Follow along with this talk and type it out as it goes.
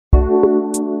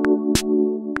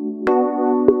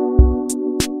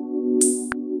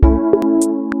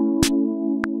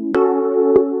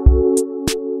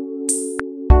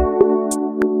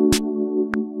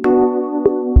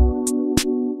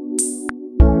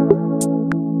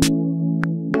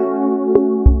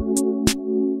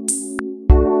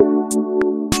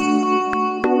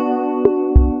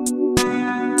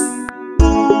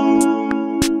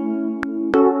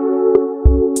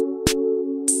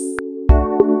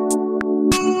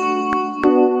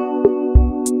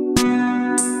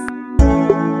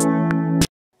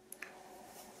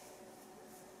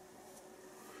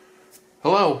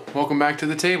welcome back to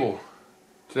the table.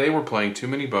 Today we're playing Too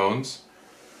Many Bones.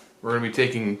 We're going to be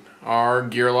taking our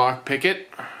gear lock Picket,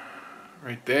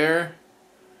 right there.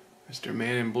 Mr.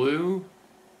 Man in Blue.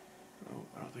 Oh,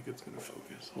 I don't think it's going to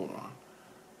focus. Hold on.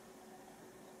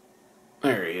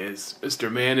 There he is,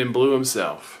 Mr. Man in Blue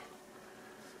himself.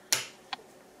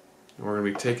 And we're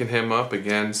going to be taking him up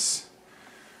against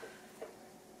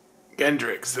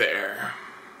Gendricks there.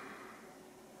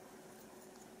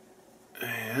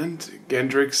 And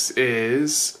Gendricks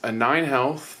is a 9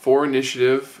 health, 4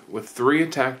 initiative, with 3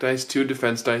 attack dice, 2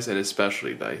 defense dice, and a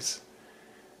specialty dice.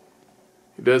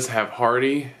 He does have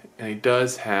hardy, and he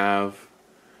does have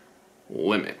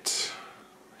limit.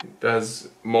 He does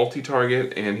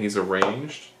multi-target, and he's a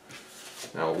ranged.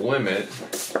 Now limit.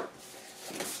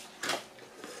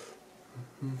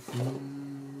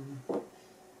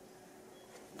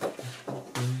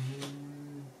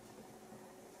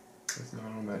 It's not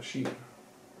on that sheet.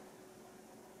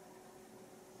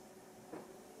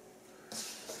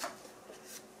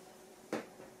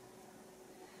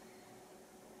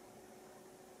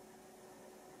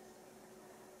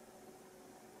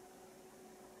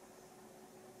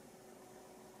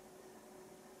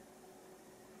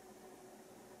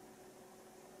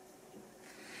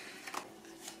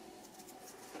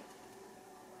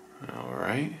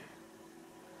 Alright.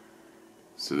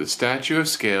 So the Statue of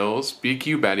Scales,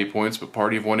 BQ baddie points, but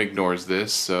party of 1 ignores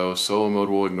this, so solo mode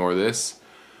will ignore this.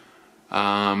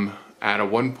 Add a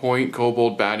 1 point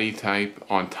kobold baddie type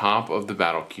on top of the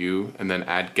battle cube, and then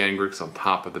add Gendricks on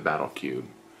top of the battle cube.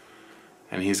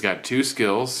 And he's got 2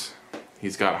 skills.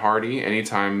 He's got hardy,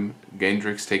 anytime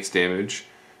Gendricks takes damage,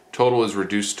 total is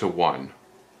reduced to 1.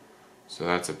 So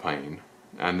that's a pain.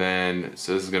 And then,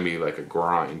 so this is going to be like a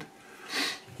grind.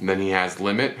 And then he has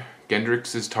limit.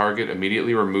 Gendricks' target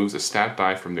immediately removes a stat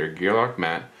die from their gearlock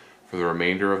mat for the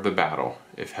remainder of the battle.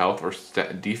 If health or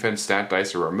defense stat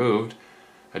dice are removed,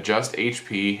 adjust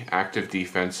HP active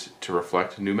defense to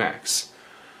reflect new max.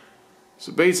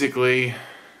 So basically,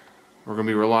 we're going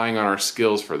to be relying on our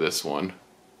skills for this one.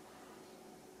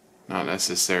 Not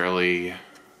necessarily...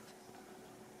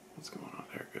 What's going on?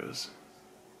 There it goes.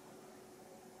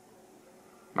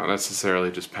 Not necessarily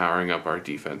just powering up our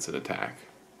defense and attack.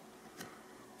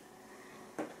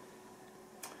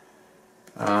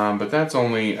 But that's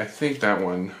only, I think that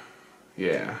one,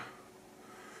 yeah.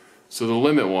 So the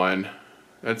limit one,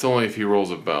 that's only if he rolls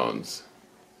a bones.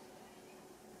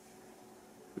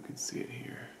 We can see it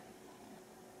here.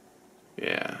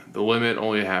 Yeah, the limit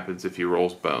only happens if he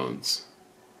rolls bones.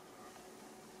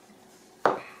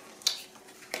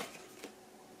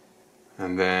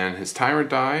 And then his Tyrant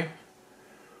die,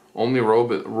 only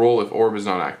roll if orb is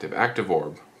not active. Active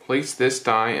orb. Place this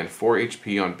die and 4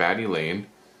 HP on baddie lane.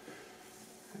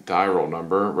 Die roll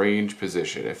number, range,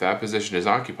 position. If that position is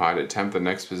occupied, attempt the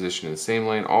next position in the same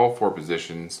lane. All 4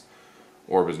 positions,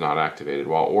 orb is not activated.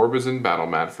 While orb is in battle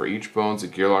mat, for each bones a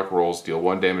gearlock rolls, deal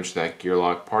 1 damage to that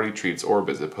gearlock. Party treats orb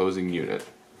as opposing unit.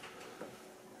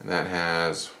 And that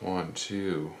has 1,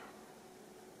 2,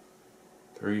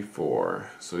 3, 4.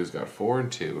 So he's got 4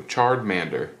 and 2. Charred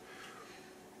Mander.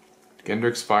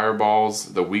 Gendricks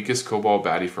fireballs the weakest kobold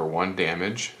baddie for 1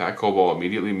 damage. That kobold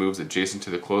immediately moves adjacent to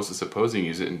the closest opposing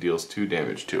unit and deals 2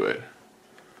 damage to it.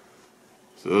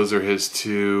 So those are his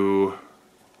two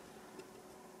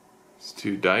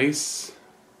dice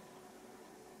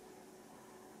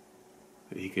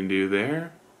that he can do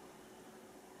there.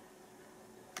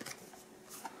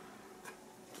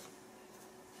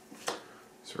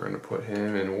 So we're going to put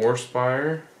him in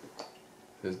Warspire.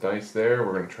 His dice there.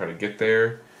 We're going to try to get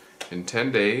there in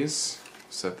 10 days.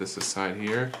 Set this aside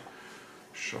here.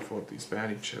 Shuffle up these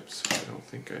baddie chips. I don't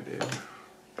think I did.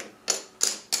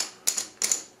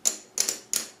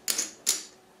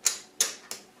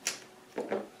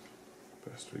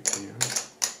 Best we can.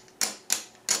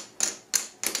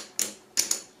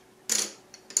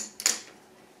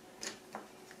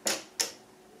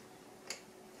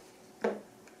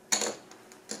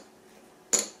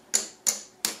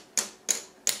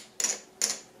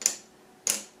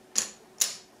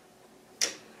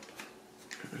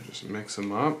 Just mix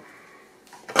them up.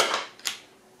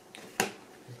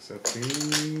 Mix up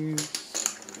these.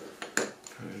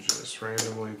 Kind of just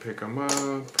randomly pick them up.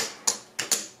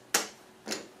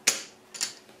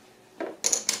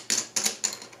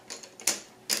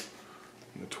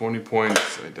 And the 20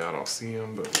 points, I doubt I'll see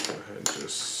them, but go ahead and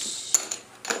just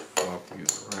flop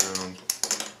these around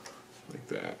like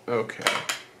that. Okay.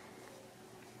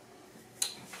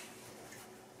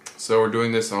 So we're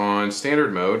doing this on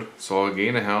standard mode, so I'll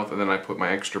gain a health and then I put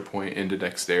my extra point into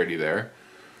dexterity there.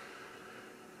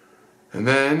 And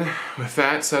then with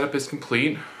that, setup is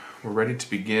complete. we're ready to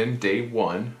begin day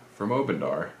 1 from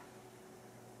Obendar.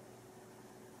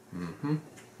 I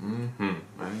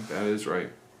think that is right.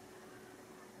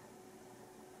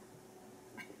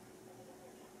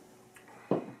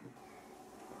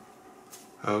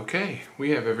 Okay,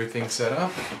 we have everything set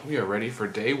up. We are ready for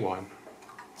day 1.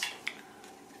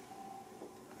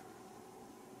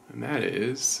 And that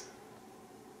is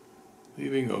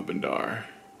leaving Obendar.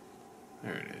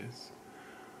 There it is.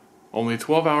 Only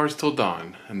 12 hours till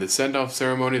dawn, and the send-off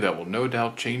ceremony that will no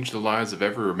doubt change the lives of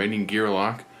every remaining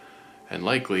Gearlock, and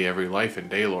likely every life in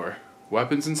Daelore.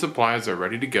 Weapons and supplies are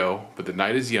ready to go, but the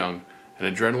night is young,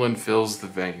 and adrenaline fills the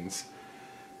veins.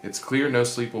 It's clear no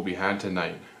sleep will be had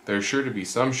tonight. There's sure to be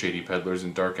some shady peddlers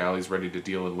in dark alleys ready to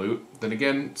deal in loot. Then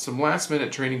again, some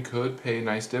last-minute training could pay a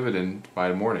nice dividend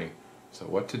by morning. So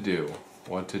what to do?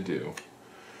 What to do?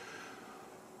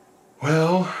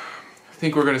 Well, I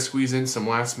think we're going to squeeze in some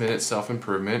last-minute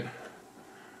self-improvement.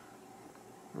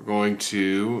 We're going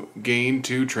to gain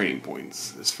 2 training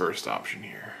points, this first option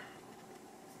here.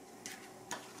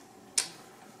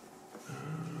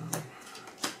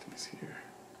 These here.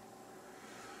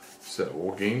 So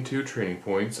we'll gain 2 training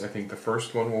points. I think the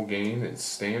first one we'll gain is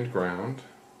stand ground.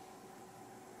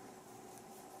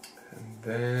 And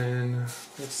then,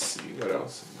 let's see, what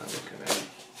else am I looking at?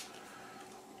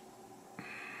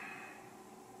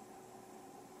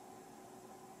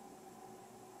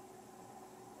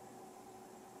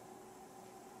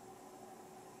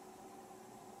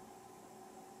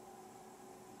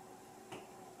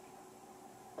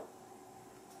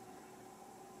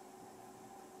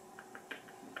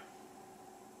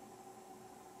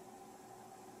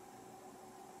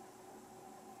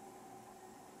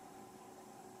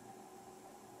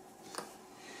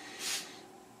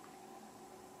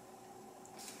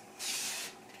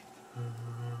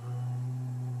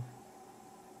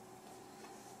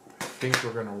 I think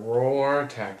we're going to roll our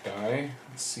attack die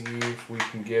and see if we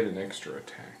can get an extra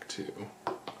attack too.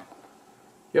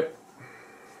 Yep.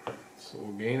 So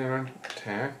we'll gain our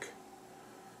attack.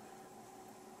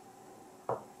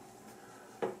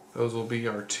 Those will be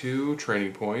our 2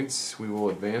 training points. We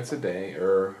will advance a day,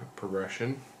 or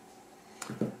progression.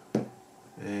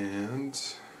 And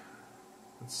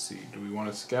let's see, do we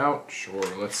want to scout? Sure,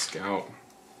 let's scout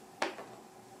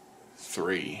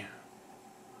 3.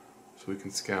 So we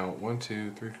can scout 1,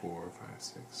 2, 3, 4, 5,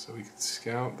 6. So we can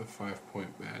scout the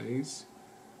 5-point baddies.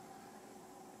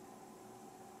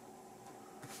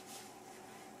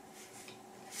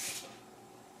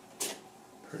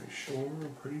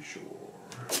 Pretty sure.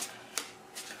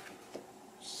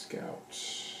 Scout.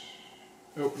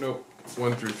 Oh, no.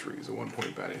 1 through 3 is a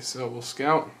 1-point baddie. So we'll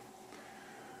scout.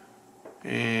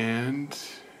 And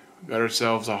we got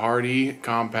ourselves a hardy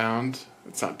compound.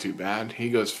 It's not too bad.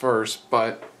 He goes first,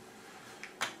 but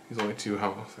he's only 2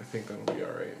 health. I think that'll be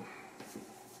alright.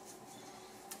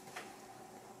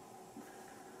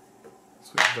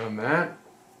 So we've done that.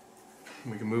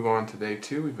 We can move on to day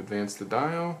 2. We've advanced the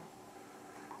dial.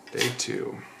 Day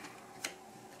 2.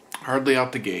 Hardly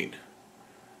out the gate.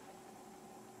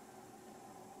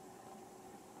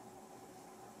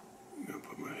 I'm going to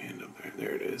put my hand up there.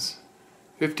 There it is.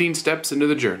 15 steps into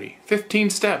the journey. 15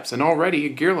 steps, and already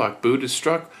a Gearlock boot is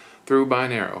struck through by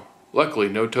an arrow. Luckily,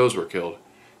 no toes were killed.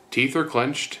 Teeth are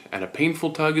clenched, and a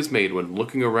painful tug is made when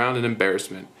looking around in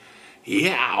embarrassment.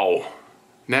 Yow!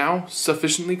 Now,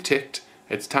 sufficiently ticked,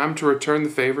 it's time to return the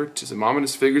favor to some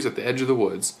ominous figures at the edge of the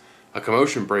woods. A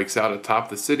commotion breaks out atop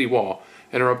the city wall,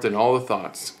 interrupting all the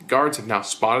thoughts. Guards have now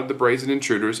spotted the brazen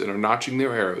intruders and are notching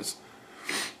their arrows.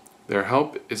 Their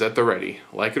help is at the ready.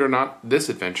 Like it or not, this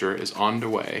adventure is on the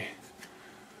way.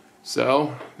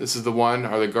 So, this is the one.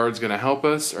 Are the guards going to help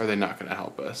us, or are they not going to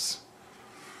help us?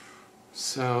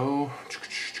 So,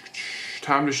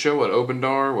 time to show what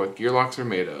Obendar, what Gearlocks are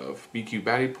made of. BQ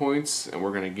baddie points, and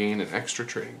we're going to gain an extra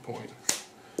training point.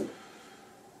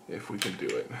 If we can do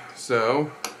it.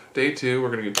 So, day 2, we're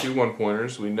going to get 2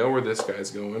 1-pointers. We know where this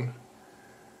guy's going.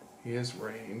 He is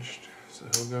ranged, so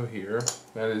he'll go here.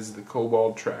 That is the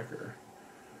Kobold Tracker.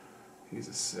 He's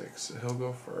a 6, so he'll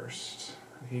go first.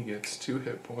 He gets 2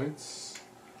 hit points.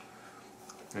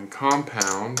 And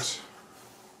compound,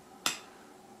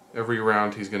 every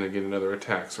round he's going to get another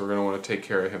attack, so we're going to want to take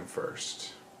care of him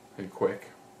first. And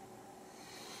quick.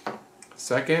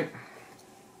 Second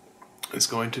is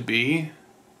going to be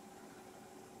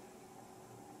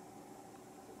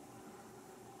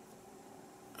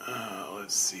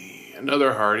let's see,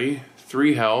 another hardy,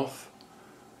 3 health,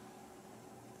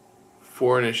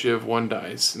 4 initiative, 1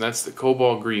 dice, and that's the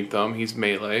Kobold Green Thumb. He's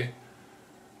melee.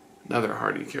 Another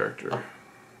hardy character.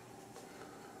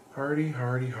 Hardy.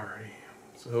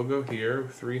 So he'll go here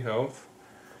with 3 health.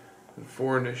 and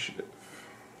 4 initiative.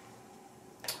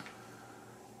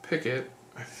 Picket,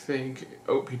 I think,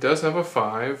 oh, he does have a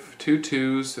 5, 2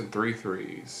 2s, and 3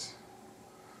 3s.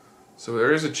 So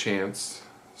there is a chance,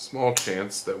 small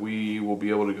chance, that we will be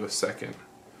able to go second.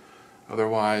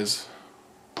 Otherwise,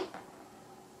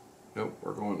 nope,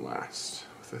 we're going last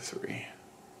with a 3.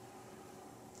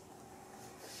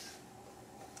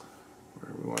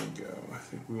 Where do we want to go? I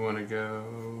think we want to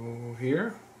go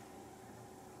here.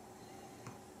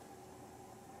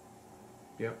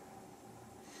 Yep.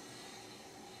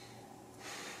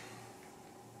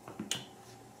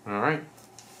 All right.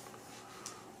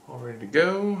 All ready to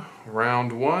go.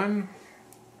 Round 1.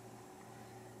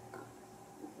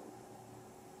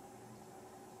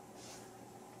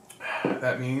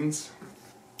 That means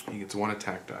he gets 1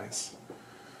 attack dice.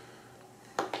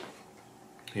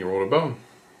 He rolled a bone.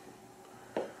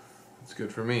 That's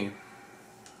good for me.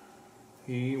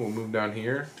 He will move down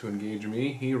here to engage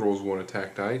me. He rolls 1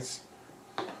 attack dice.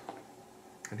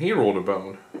 And he rolled a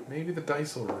bone. Maybe the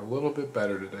dice are a little bit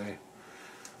better today.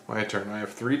 My turn. I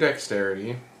have 3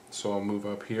 dexterity, so I'll move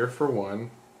up here for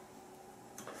 1.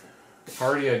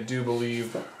 Party, I do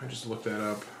believe, I just looked that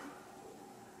up.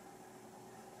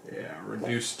 Yeah,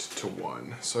 reduced to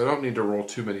 1. So I don't need to roll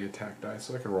too many attack dice.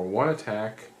 So I can roll 1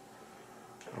 attack.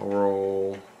 I'll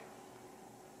roll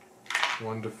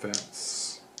 1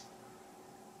 defense.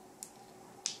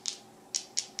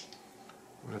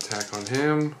 1 attack on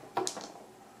him.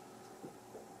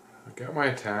 I got my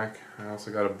attack. I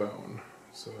also got a bone.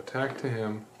 So attack to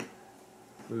him.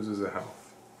 Loses a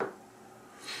health.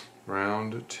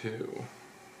 Round 2.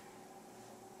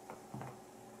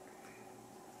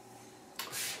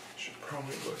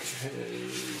 Probably look at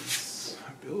his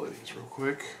abilities real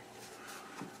quick.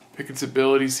 Picket's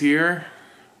abilities here.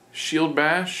 Shield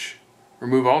Bash.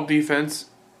 Remove all defense,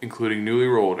 including newly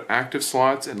rolled active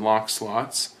slots and lock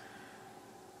slots.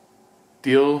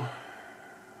 Deal.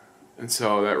 And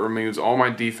so that removes all my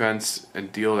defense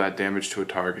and deal that damage to a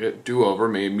target. Do over.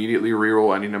 May immediately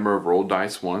reroll any number of rolled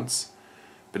dice once.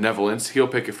 Benevolence. Heal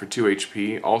Picket for 2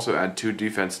 HP. Also add 2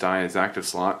 defense die in his active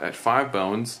slot at 5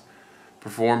 bones.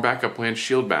 Perform backup plan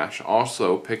Shield Bash.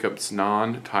 Also, Pickup's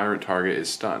non-tyrant target is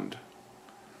stunned.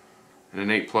 And an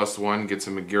 8+1 gets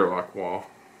him a Gearlock wall.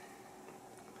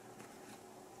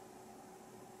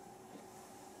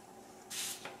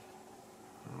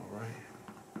 Alright.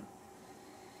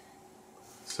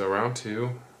 So round 2.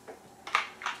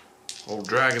 Old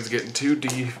Dragon's getting 2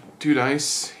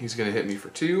 dice. He's going to hit me for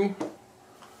 2.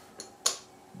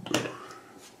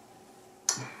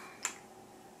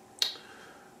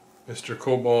 Mr.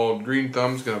 Kobold Green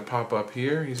Thumb's going to pop up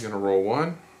here. He's going to roll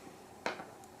 1.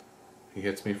 He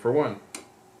hits me for 1.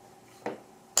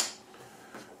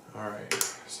 Alright,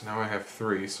 so now I have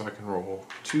 3, so I can roll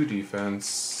 2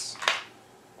 defense,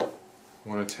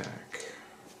 1 attack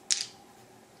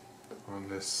on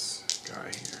this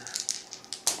guy here.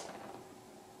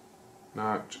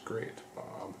 Not great,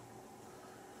 Bob.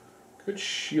 Could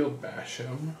Shield Bash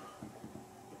him.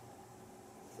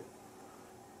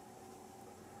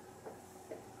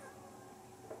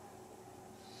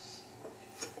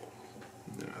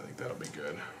 That'll be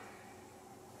good.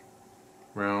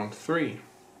 Round 3.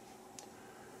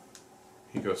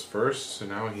 He goes first, so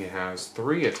now he has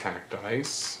 3 attack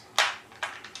dice.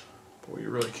 Boy, you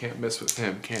really can't miss with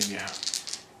him, can ya?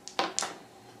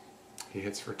 He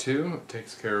hits for 2,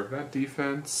 takes care of that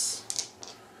defense.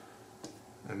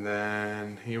 And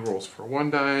then he rolls for 1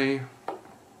 die.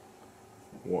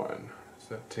 1. So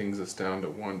that tings us down to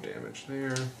 1 damage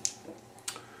there.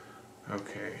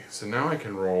 Okay, so now I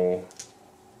can roll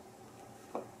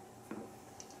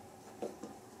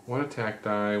 1 attack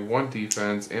die, 1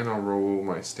 defense, and I'll roll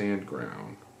my stand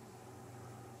ground.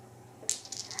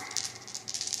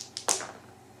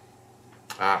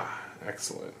 Ah,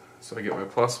 excellent. So I get my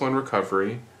 +1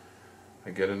 recovery,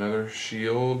 I get another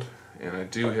shield, and I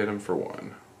do hit him for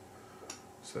 1.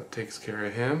 So that takes care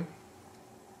of him.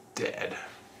 Dead.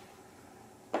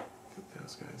 Put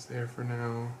those guys there for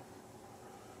now.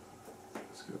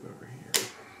 Let's go over here.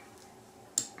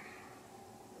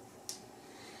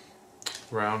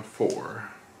 Round 4.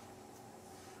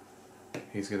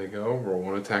 He's going to go roll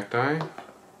 1 attack die.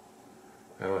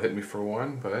 That'll hit me for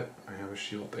 1, but I have a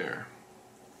shield there.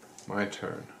 My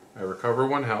turn. I recover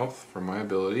 1 health from my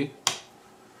ability.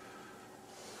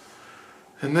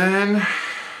 And then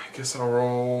I guess I'll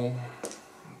roll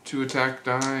 2 attack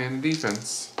die and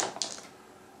defense.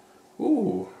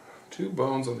 Ooh, 2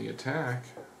 bones on the attack.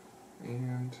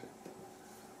 And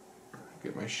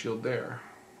get my shield there.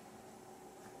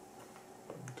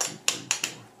 1, 2, 3,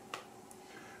 4.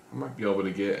 I might be able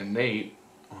to get a Nate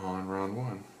on round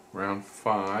 1. round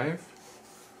 5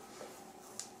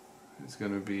 is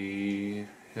going to be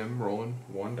him rolling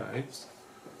 1 dice.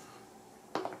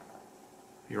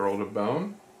 He rolled a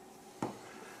bone.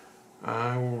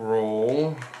 I will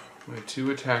roll my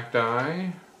 2 attack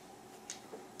die,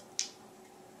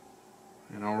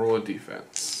 and I'll roll a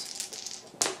defense.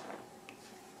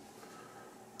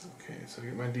 Okay, so I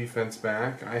get my defense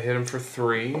back. I hit him for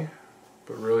 3,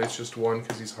 but really it's just 1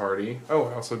 because he's hardy. Oh,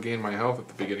 I also gained my health at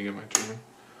the beginning of my turn.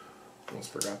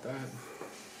 Almost forgot that.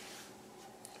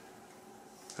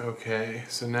 Okay,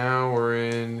 so now we're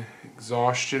in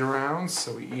exhaustion rounds,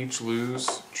 so we each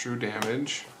lose true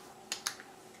damage.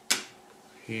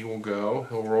 He will go,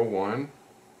 he'll roll 1.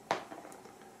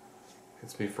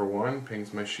 Hits me for 1,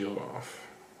 pings my shield off.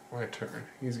 My turn.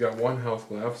 He's got 1 health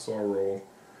left, so I'll roll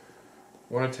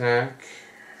 1 attack,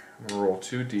 I'll roll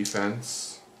 2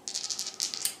 defense,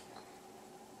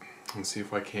 and see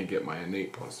if I can't get my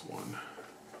innate +1.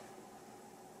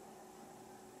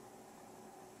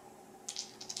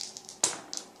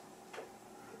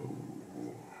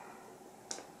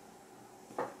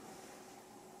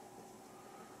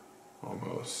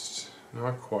 Almost.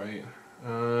 Not quite.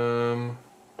 So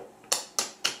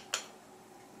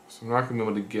I'm not going to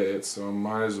be able to get it, so I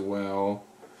might as well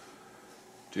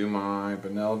do my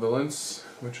benevolence,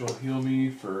 which will heal me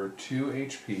for 2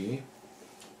 HP.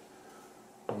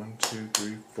 1, 2,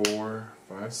 3, 4,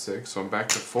 5, 6. So I'm back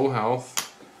to full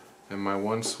health, and my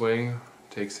 1 swing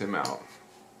takes him out.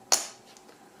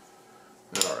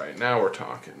 Alright, now we're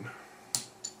talking.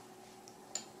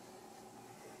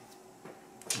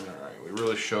 Alright, we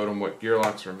really showed him what gear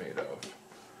locks are made of.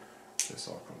 This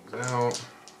all comes out.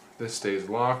 This stays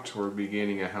locked. We'll be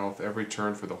gaining a health every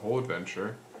turn for the whole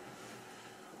adventure.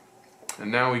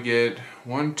 And now we get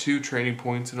 1, 2 training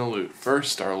points and a loot.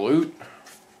 First, our loot.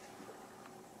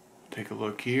 Take a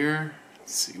look here.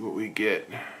 Let's see what we get.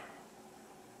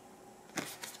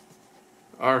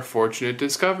 Our fortunate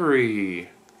discovery.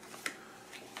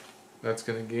 That's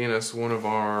going to gain us one of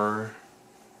our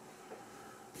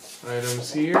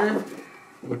items here,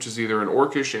 which is either an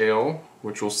Orcish Ale,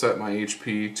 which will set my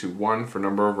HP to 1 for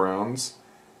number of rounds.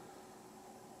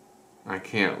 I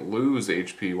can't lose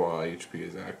HP while HP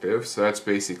is active, so that's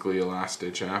basically a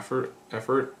last-ditch effort.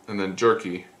 And then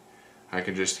Jerky, I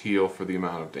can just heal for the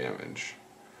amount of damage.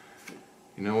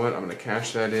 You know what? I'm going to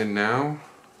cash that in now,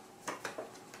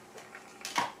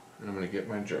 and I'm going to get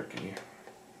my Jerky.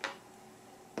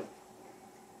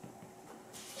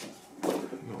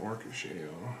 The Orcish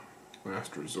Ale,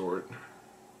 last resort.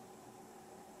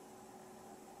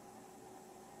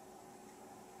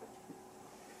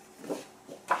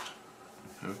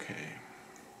 Okay.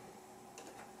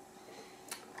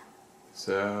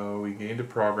 So we gained a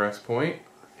progress point,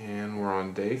 and we're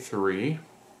on day 3.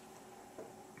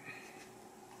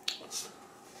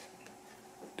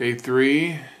 Day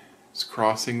 3 is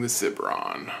crossing the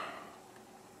Cibron.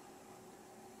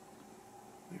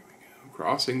 There we go.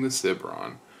 Crossing the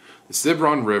Cibron. The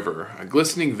Cibron River, a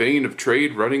glistening vein of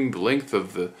trade running the length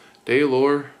of the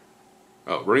Daelore.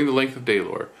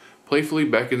 Playfully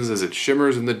beckons as it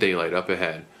shimmers in the daylight up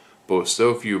ahead. Boasts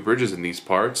so few bridges in these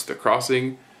parts, the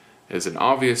crossing is an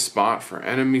obvious spot for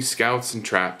enemy scouts and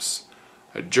traps.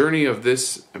 A journey of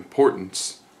this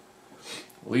importance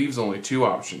leaves only 2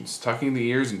 options. Tucking the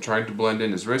ears and trying to blend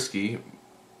in is risky,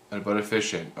 but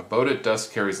efficient. A boat at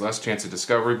dusk carries less chance of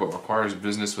discovery, but requires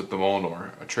business with the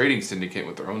Molnor, a trading syndicate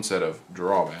with their own set of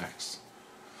drawbacks.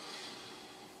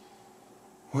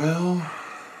 Well,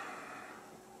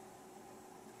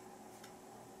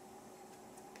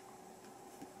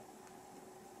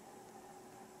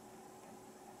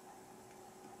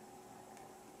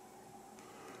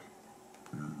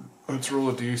 let's roll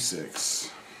a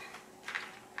d6.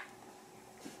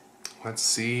 Let's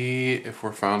see if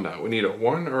we're found out. We need a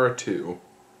 1 or a 2.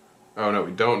 Oh no,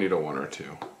 we don't need a 1 or a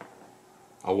 2.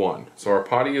 A 1. So our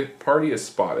party is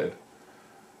spotted.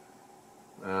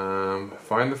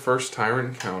 Find the first tyrant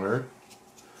encounter.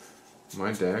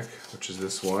 My deck, which is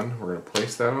this one. We're going to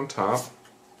place that on top.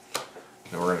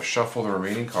 Now we're going to shuffle the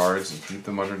remaining cards and keep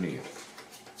them underneath.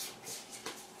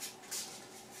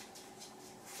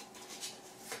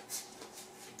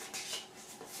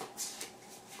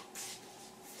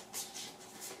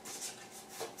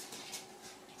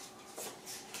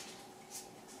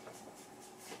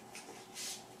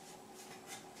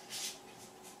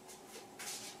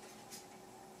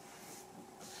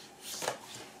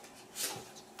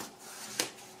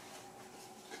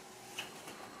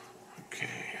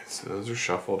 So those are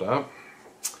shuffled up.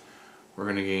 We're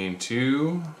going to gain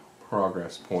 2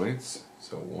 progress points.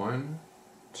 So 1,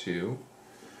 2.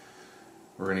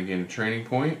 We're going to gain a training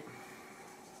point.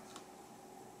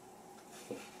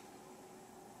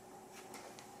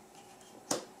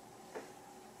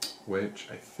 which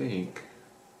I think...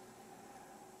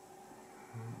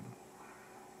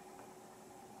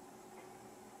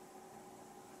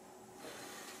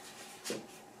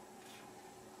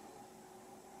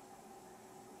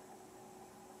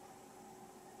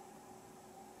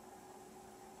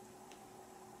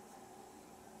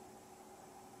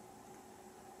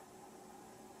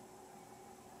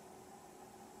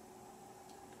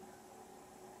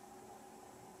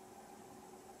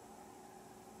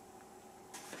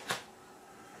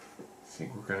 I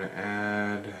think we're going to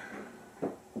add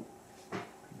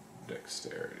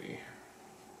dexterity.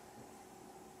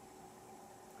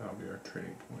 That'll be our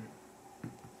training point.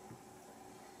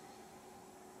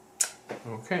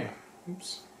 Okay.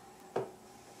 Oops.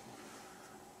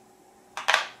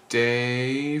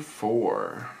 Day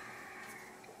 4.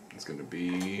 It's going to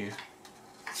be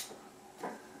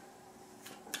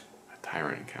a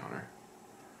tyrant encounter.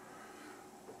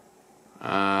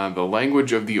 The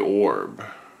language of the orb.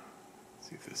 Let's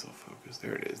see if this will focus.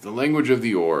 There it is. The language of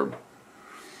the orb.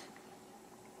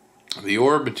 The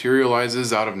orb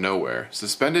materializes out of nowhere,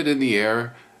 suspended in the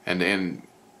air and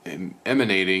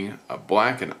emanating a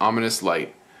black and ominous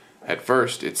light. At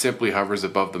first, it simply hovers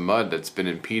above the mud that's been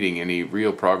impeding any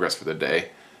real progress for the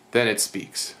day. Then it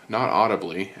speaks, not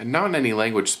audibly, and not in any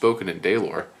language spoken in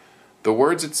Daelore. The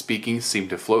words it's speaking seem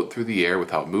to float through the air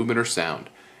without movement or sound,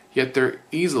 yet they're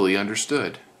easily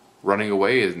understood. Running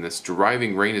away in this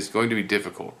driving rain is going to be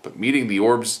difficult, but meeting the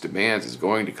orb's demands is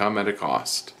going to come at a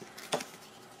cost.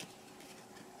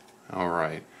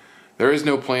 Alright. There is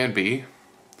no plan B.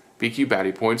 BQ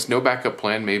baddie points. No backup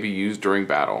plan may be used during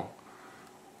battle.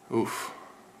 Oof.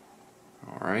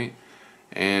 Alright.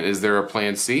 And is there a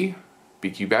plan C?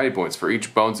 BQ baddie points. For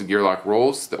each Bones and Gearlock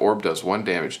rolls, the orb does 1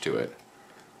 damage to it.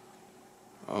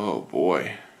 Oh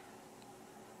boy.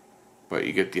 But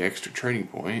you get the extra training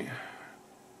point.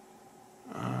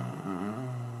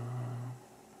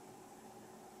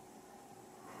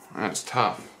 That's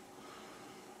tough.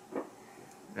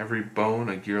 Every bone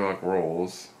a Gearlock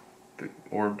rolls, the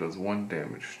orb does 1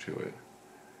 damage to it.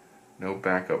 No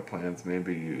backup plans may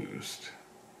be used.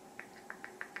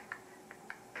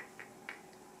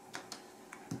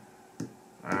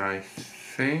 I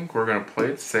think we're going to play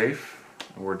it safe.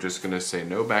 And we're just going to say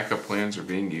no backup plans are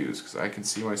being used, because I can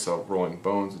see myself rolling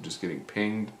bones and just getting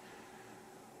pinged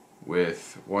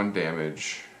with 1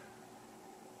 damage.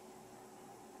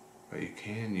 But you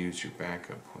can use your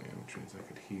backup plan, which means I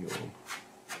could heal.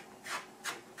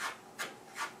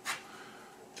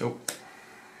 Nope.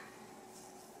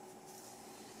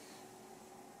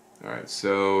 Alright,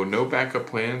 so no backup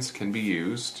plans can be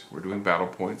used. We're doing battle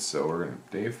points, so we're going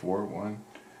to day 4, 1,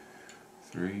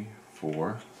 3,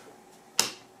 4.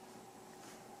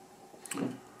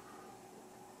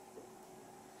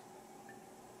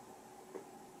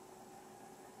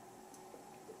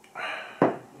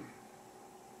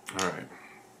 Alright.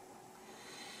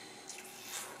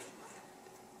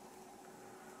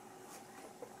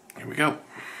 Here we go.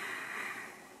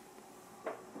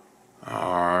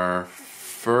 Our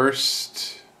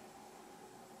first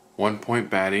 1-point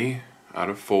baddie out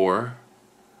of 4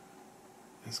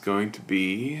 is going to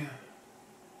be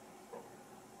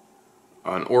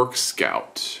an Orc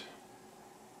Scout.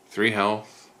 3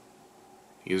 health.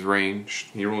 He is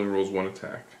ranged. He only rolls 1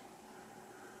 attack.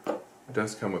 It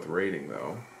does come with rating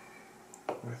though.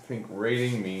 I think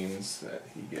rating means that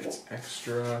he gets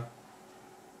extra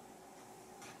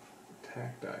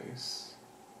attack dice.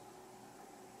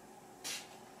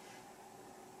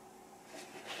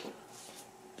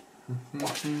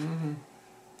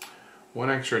 One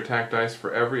extra attack dice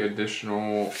for every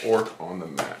additional orc on the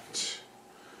mat.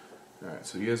 Alright,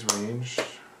 so he has range.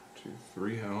 2,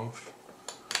 3 health.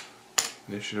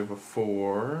 Initiative of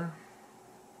 4.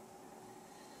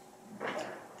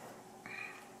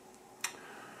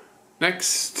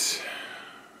 Next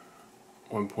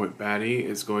 1-point baddie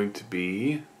is going to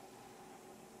be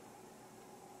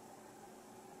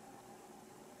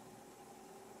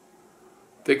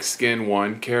Thick Skin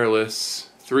 1,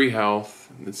 Careless, 3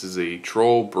 health. This is a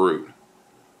Troll Brute.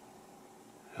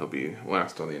 He'll be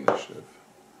last on the initiative.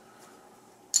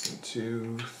 1,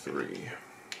 2, 3.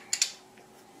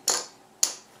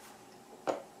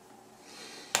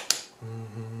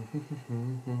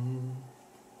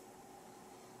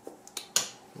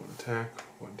 One attack,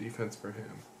 1 defense for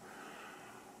him.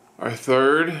 Our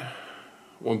third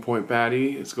 1-point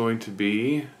baddie is going to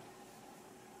be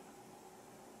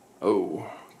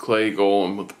Clay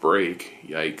Golem with break.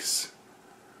 Yikes.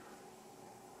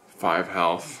 5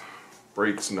 health.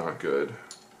 Break's not good.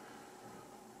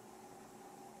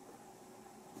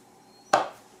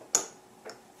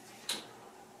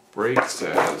 Break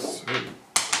says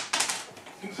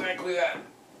Exactly that.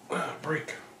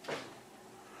 Break.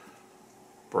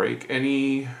 Break.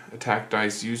 Any attack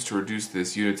dice used to reduce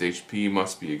this unit's HP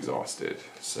must be exhausted.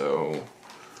 So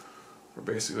we're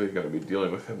basically going to be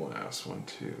dealing with him last. 1,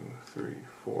 2, 3,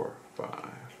 4,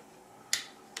 5.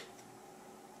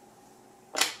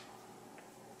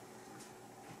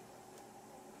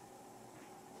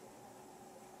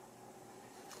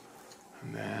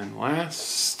 And then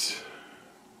last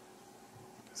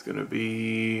is going to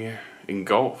be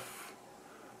Engulf.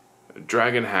 A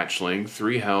dragon hatchling,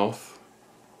 3 health,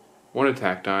 1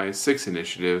 attack die, 6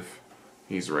 initiative.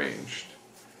 He's ranged.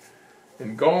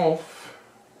 Engulf.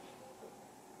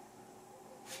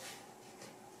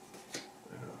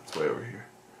 It's way over here.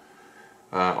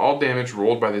 All damage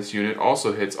rolled by this unit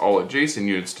also hits all adjacent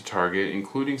units to target,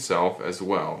 including self, as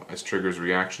well as triggers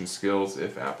reaction skills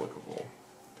if applicable.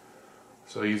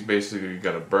 So he's basically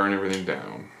got to burn everything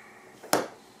down. Oh,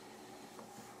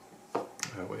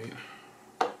 wait.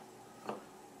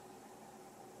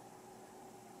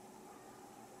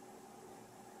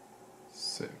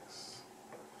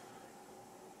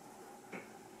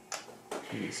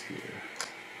 He's here.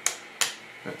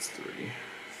 That's 3.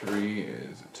 3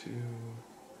 is a 2.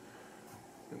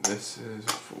 And this is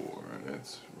 4.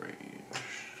 That's ranged.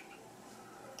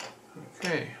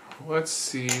 Okay, let's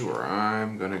see where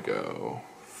I'm gonna go.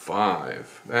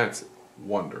 5. That's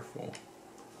wonderful.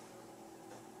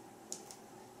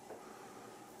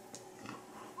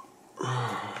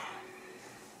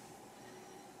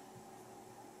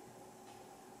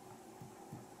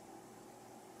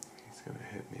 He's gonna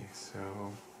hit me, so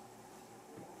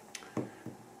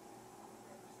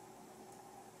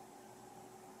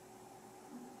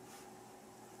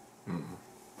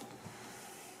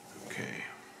okay.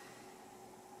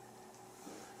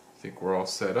 I think we're all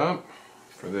set up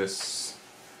for this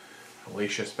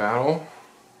hellacious battle.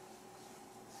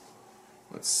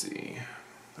 Let's see.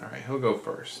 Alright, he'll go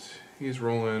first. He's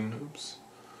rolling, oops,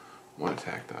 1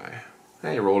 attack die.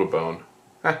 Hey, he rolled a bone.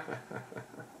 Now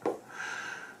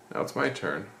it's my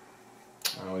turn.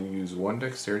 I'll use 1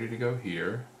 dexterity to go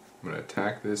here. I'm going to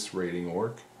attack this raiding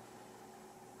orc.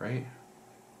 Right?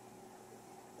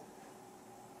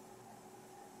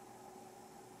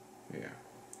 Yeah.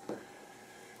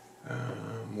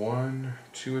 1,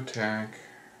 2 attack.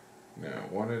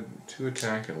 No, 2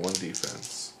 attack and 1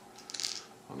 defense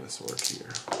on this orc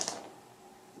here.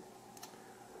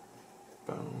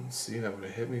 Bones. See, that would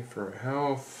have hit me for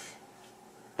health.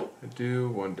 I do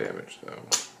 1 damage though.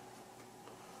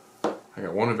 I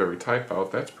got 1 of every type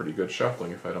out. That's pretty good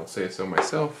shuffling if I don't say so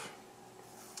myself.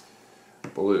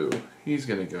 Blue. He's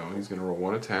gonna go. He's gonna roll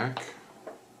 1 attack.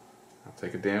 I'll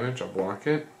take a damage. I'll block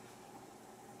it.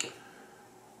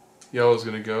 Yellow's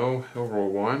gonna go. He'll roll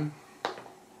 1.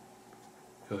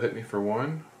 He'll hit me for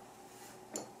 1.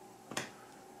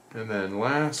 And then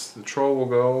last, the troll will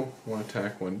go. 1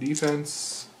 attack, 1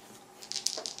 defense.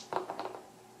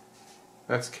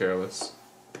 That's careless.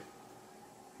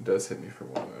 He does hit me for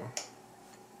 1 though.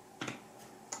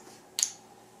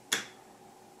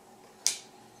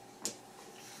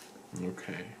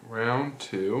 Okay, round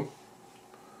 2.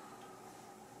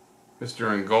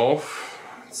 Mr. Engulf.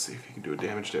 Let's see if he can do a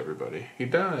damage to everybody. He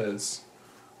does.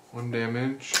 1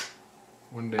 damage.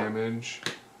 1 damage.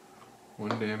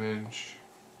 1 damage.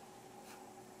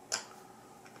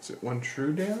 Is it 1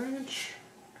 true damage?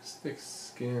 His thick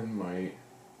skin might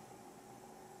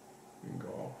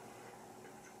engulf.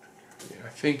 Yeah, I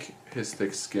think his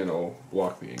thick skin will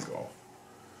block the engulf.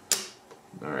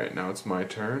 Alright, now it's my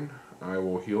turn. I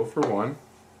will heal for 1.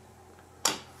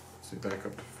 Let's see, back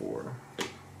up to 4.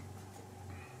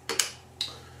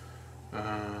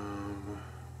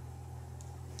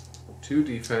 2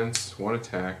 defense, 1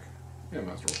 attack. Yeah, I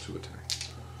might as well 2 attack.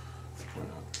 Why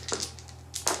not?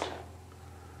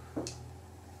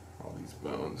 All these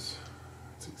bones.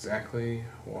 That's exactly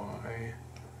why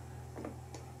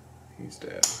he's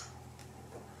dead.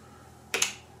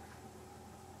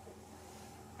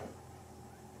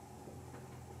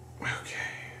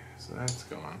 Okay, so that's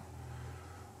gone.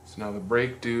 So now the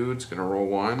break dude's gonna roll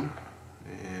 1,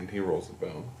 and he rolls the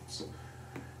bones.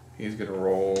 He's gonna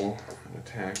roll an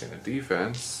attack and a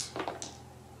defense.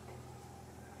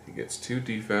 He gets 2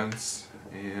 defense,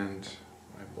 and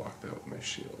I block that with my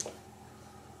shield.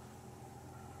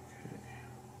 Okay.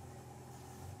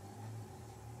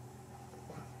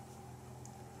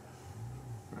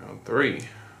 Round 3.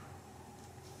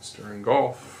 Mr.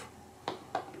 Engulf.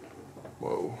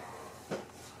 Whoa.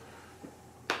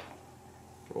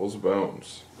 Rolls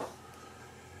bones.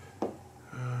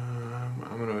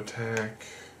 I'm going to attack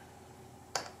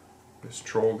this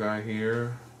troll guy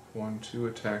here. 1, 2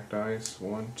 attack dice.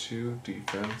 1, 2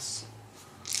 defense.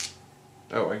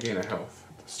 Oh, I gain a health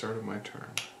at the start of my turn.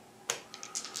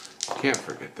 Can't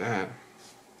forget that.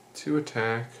 2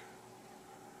 attack.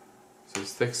 So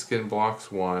his thick skin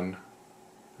blocks 1.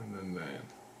 And then that.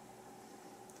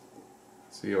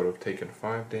 So he would have taken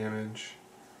 5 damage.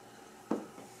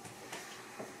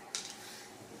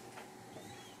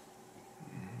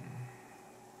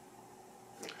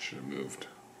 Should have moved.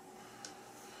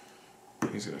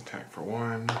 He's going to attack for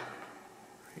 1.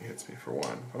 He hits me for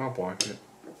 1, but I'll block it.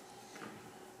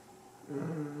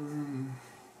 Then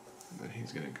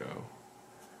he's going to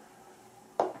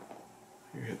go.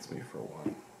 He hits me for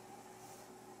 1.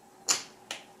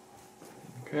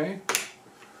 Okay.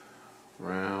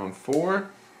 Round 4.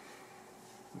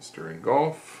 Mr.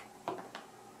 Engulf.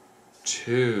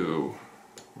 2.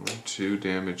 2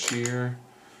 damage here.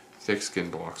 Thick skin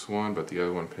blocks 1, but the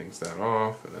other one pings that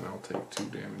off, and then I'll take 2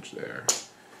 damage there.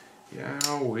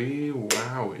 Yowie,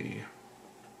 wowie.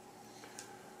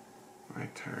 My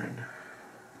turn.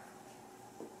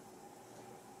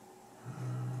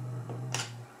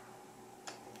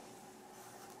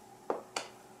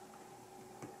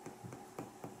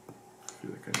 I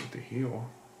feel like I need to heal.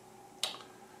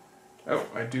 Oh,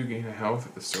 I do gain a health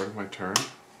at the start of my turn.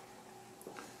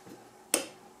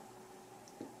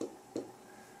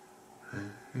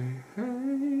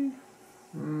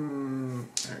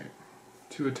 Alright.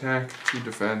 2 attack, 2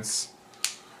 defense.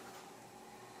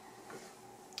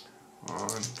 On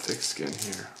thick skin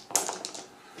here.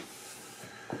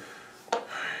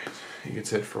 Alright. He gets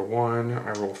hit for 1.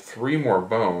 I roll 3 more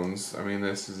bones. I mean,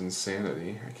 this is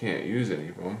insanity. I can't use any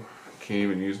of them. I can't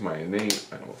even use my innate,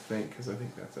 I don't think, because I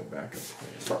think that's a backup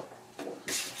plan.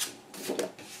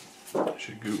 I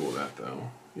should Google that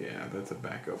though. Yeah, that's a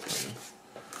backup plan.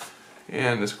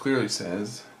 And this clearly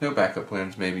says, no backup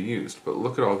plans may be used, but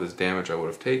look at all this damage I would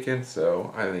have taken,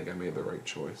 so I think I made the right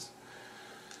choice.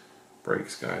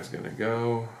 Breaks guy's gonna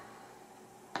go.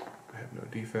 I have no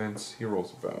defense. He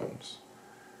rolls bones.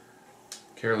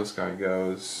 Careless guy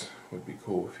goes. Would be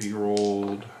cool if he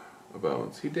rolled a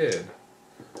bones. He did.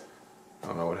 I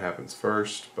don't know what happens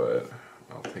first, but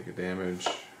I'll take a damage,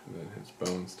 and then his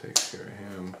bones takes care of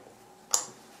him.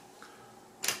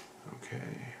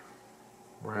 Okay.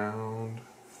 Round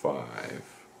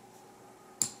 5.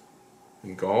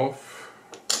 Engulf.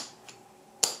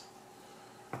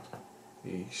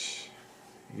 Yeesh.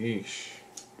 Yeesh.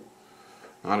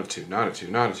 Not a 2, not a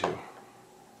 2, not a 2.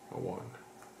 A 1.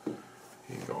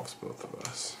 He engulfs both of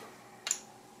us.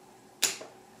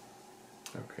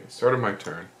 Okay, start of my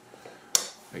turn.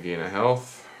 I gain a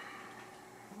health.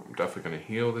 I'm definitely going to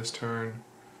heal this turn.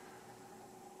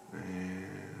 And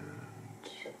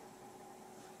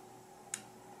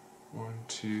 1,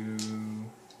 2,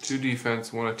 2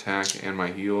 defense, 1 attack, and my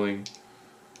healing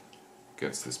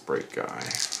against this break guy.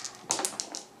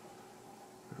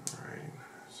 Alright,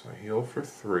 so I heal for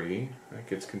 3. That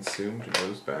gets consumed and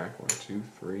goes back. 1, 2,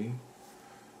 3.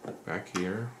 Back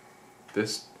here.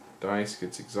 This dice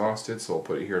gets exhausted, so we'll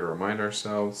put it here to remind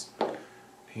ourselves.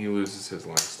 He loses his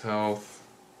last health.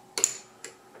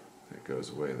 It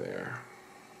goes away there.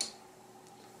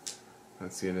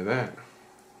 That's the end of that.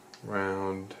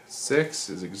 Round 6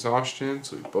 is exhaustion,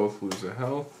 so we both lose a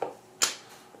health.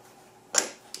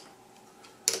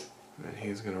 And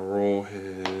he's going to roll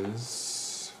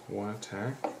his 1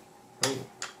 attack. Oh,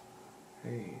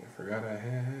 hey, I forgot I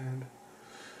had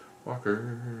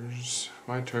walkers.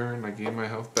 My turn, I gain my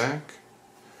health back.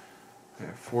 I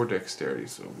have 4 dexterity,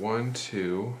 so 1,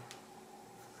 2.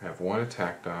 I have 1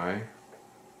 attack die.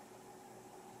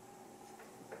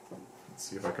 Let's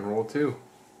see if I can roll 2.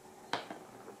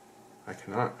 I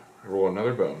cannot. I roll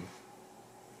another bone.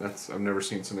 I've never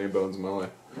seen so many bones in my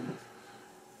life.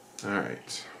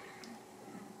 Alright.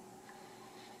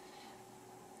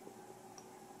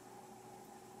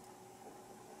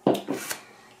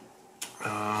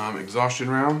 Exhaustion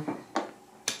round. We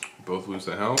both lose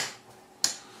the health.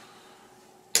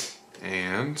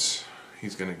 And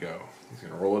he's gonna go. He's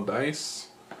gonna roll a dice.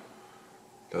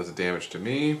 Does a damage to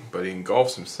me, but he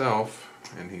engulfs himself,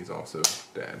 and he's also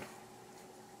dead.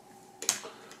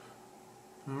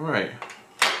 Alright,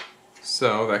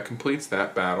 so that completes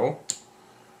that battle.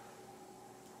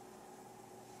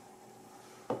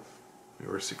 We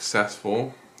were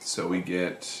successful, so we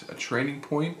get a training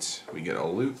point, we get a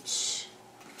loot,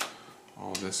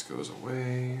 all this goes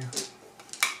away.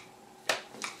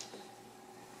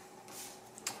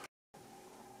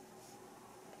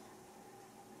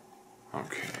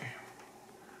 Okay.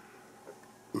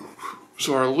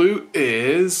 So our loot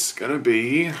is gonna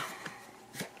be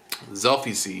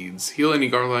Zelfie Seeds, heal any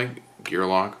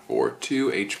Gearlock for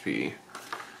 2 HP.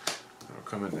 That'll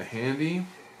come into handy.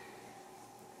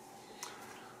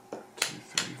 2,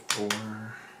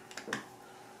 4.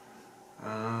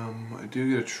 I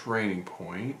do get a training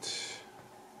point.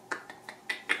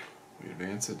 We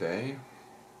advance a day.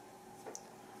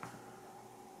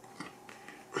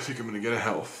 I think I'm going to get a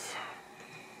health.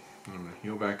 I'm going to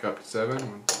heal back up to 7.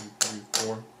 1, 2, 3,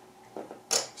 4,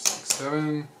 6,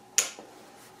 7.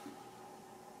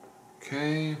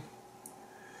 Okay.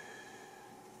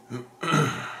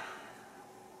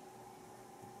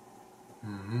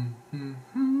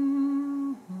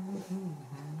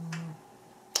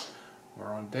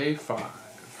 We're on day 5.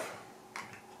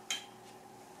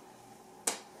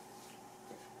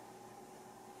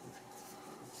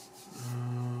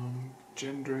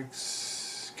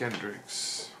 Gendricks.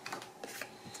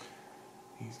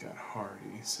 He's got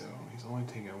hardy, so he's only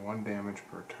taking 1 damage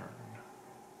per turn.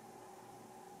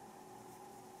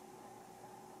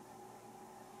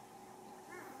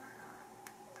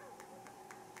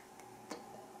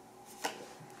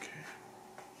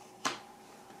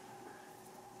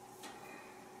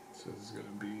 So this is going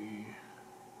to be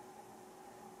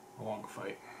a long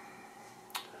fight.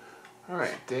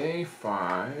 Alright, day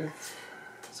 5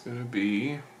 is going to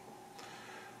be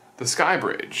the Sky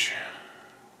Bridge.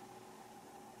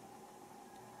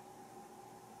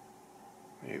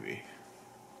 Maybe.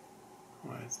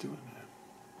 Why it's doing that.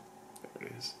 There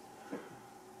it is.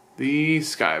 The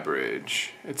Sky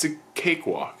Bridge. It's a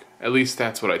cakewalk. At least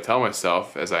that's what I tell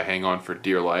myself as I hang on for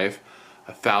dear life,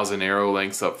 1,000 arrow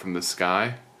lengths up from the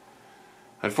sky.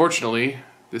 Unfortunately,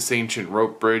 this ancient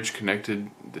rope bridge connected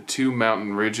the 2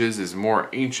 mountain ridges is more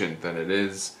ancient than it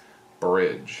is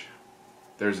bridge.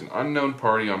 There's an unknown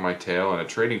party on my tail and a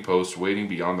trading post waiting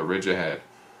beyond the ridge ahead.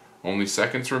 Only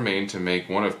seconds remain to make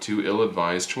one of 2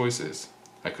 ill-advised choices.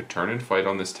 I could turn and fight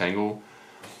on this tangle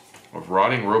of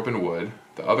rotting rope and wood.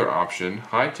 The other option,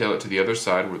 hightail it to the other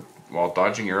side while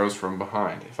dodging arrows from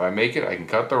behind. If I make it, I can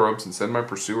cut the ropes and send my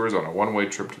pursuers on a one-way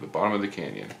trip to the bottom of the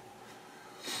canyon.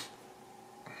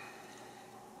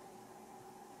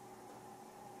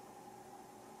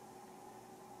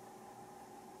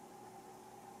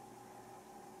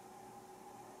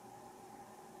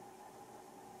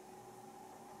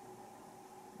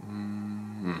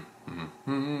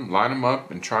 Line them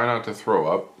up and try not to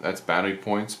throw up. That's battery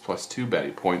points plus 2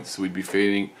 battery points. So we'd be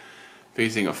facing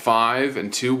a 5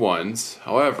 and 2 1s.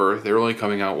 However, they're only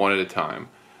coming out 1 at a time.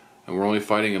 And we're only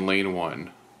fighting in lane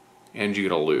 1. And you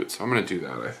get a loot. So I'm going to do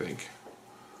that, I think.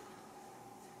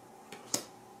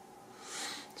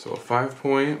 So a 5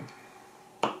 point.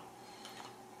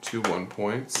 2 1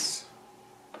 points.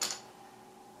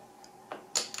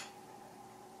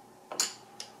 I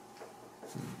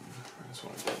just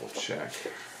want to double check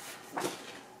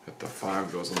that the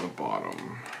 5 goes on the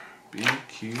bottom.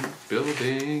 BQ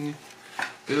building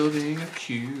a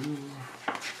queue.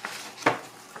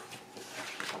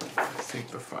 I think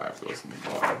the 5 goes on the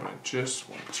bottom, but I just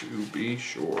want to be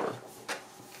sure.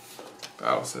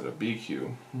 Battle set a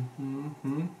BQ.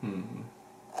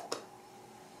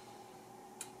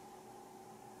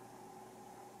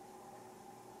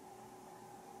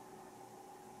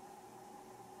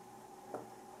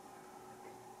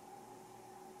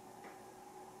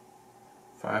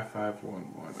 5, 5, 1,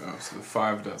 1. Oh, so the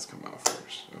 5 does come out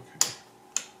first.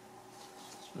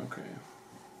 Okay.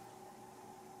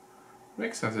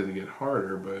 Makes sense that it get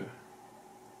harder, but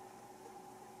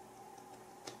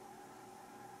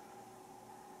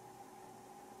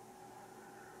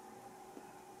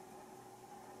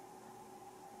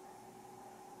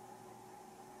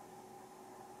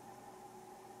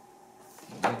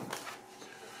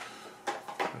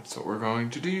that's what we're going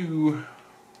to do.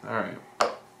 All right.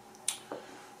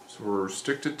 So we're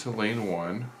restricted to lane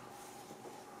 1.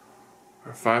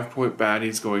 Our 5-point baddie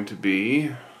is going to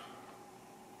be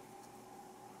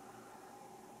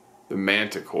the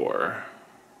Manticore.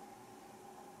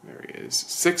 There he is.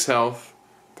 6 health,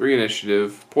 3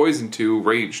 initiative, poison 2,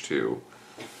 rage 2.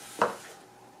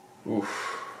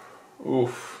 Oof.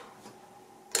 Oof.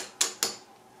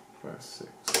 5,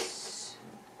 6.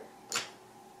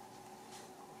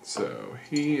 So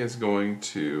he is going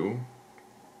to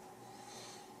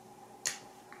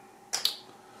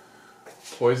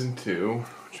poison 2,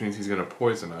 which means he's going to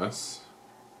poison us.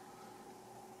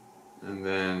 And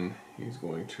then he's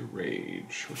going to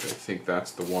rage, which I think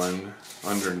that's the one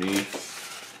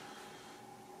underneath.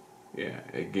 Yeah,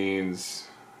 it gains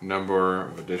number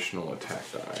of additional attack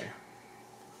die.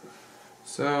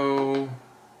 So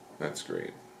that's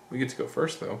great. We get to go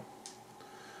first though.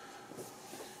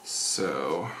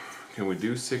 So can we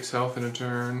do 6 health in a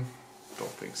turn?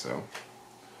 Don't think so.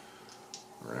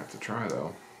 We're gonna have to try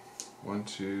though. 1,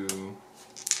 2,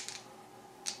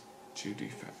 2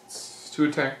 defense. 2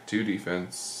 attack, 2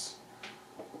 defense.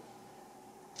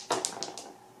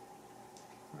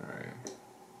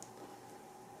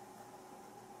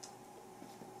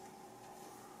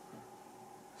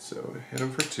 So hit him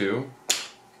for 2.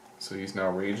 So he's now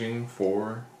raging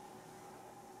for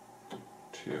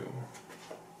 2.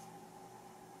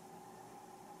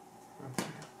 Okay.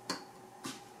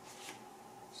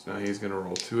 So now he's going to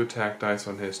roll 2 attack dice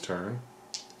on his turn.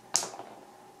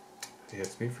 He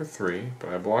hits me for 3, but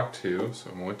I block 2, so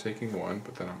I'm only taking 1.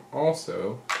 But then I'm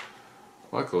also,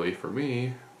 luckily for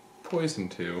me, poison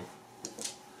 2.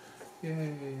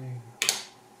 Yay!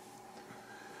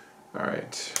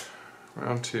 Alright,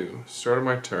 round 2. Start of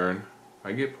my turn.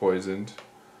 I get poisoned,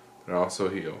 but I also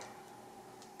heal.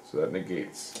 So that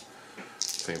negates.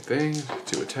 Same thing,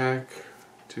 2 attack,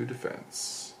 2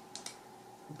 defense.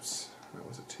 Oops, that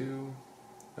was a 2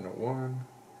 and a 1.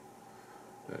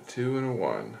 And a 2 and a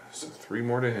 1. So 3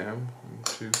 more to him. 1,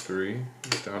 2, 3.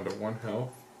 He's down to 1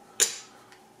 health.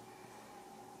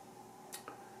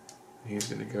 He's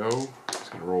going to go. He's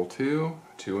going to roll 2,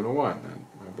 2 and a 1. And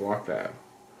I block that.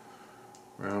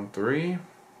 Round 3.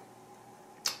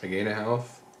 I gain a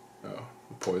health. Oh,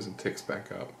 the poison ticks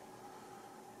back up.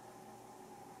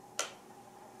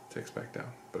 Ticks back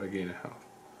down, but I gain a health.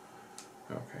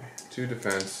 Okay, 2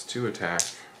 defense, 2 attack.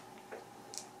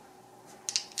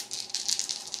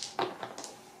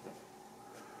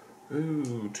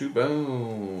 Ooh, 2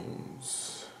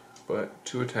 bones. But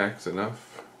 2 attacks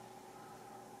enough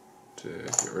to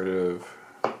get rid of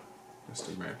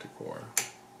Mr. Manticore.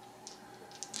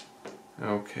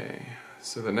 Okay,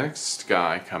 so the next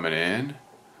guy coming in,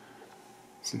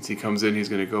 since he comes in, he's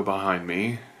going to go behind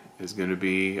me, is going to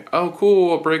be, oh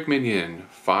cool, a break minion.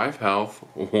 5 health,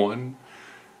 1.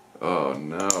 Oh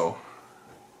no.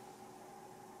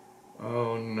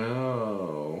 Oh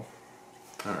no.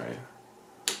 Alright.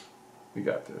 We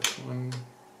got this. 1,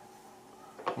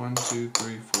 2,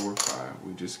 3, 4, 5.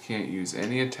 We just can't use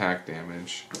any attack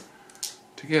damage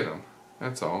to get him.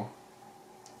 That's all.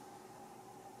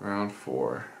 Round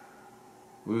 4.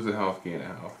 Lose a health, gain a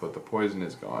health, but the poison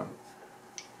is gone.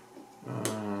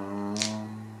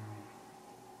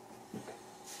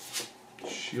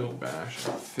 Shield bash,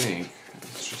 I think.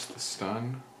 It's just the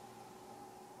stun.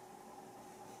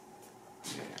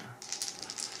 Yeah.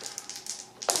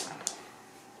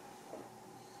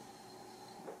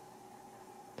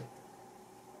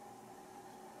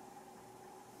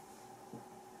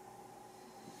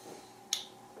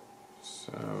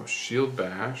 So, shield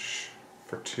bash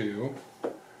for 2.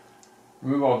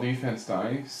 Remove all defense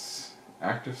dice,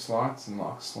 active slots and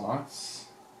lock slots.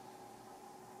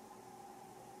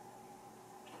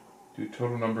 Do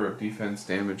total number of defense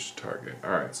damage to target.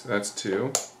 Alright, so that's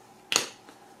 2.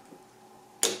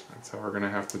 That's how we're going to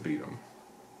have to beat them.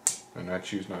 And I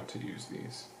choose not to use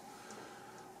these.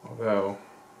 Although,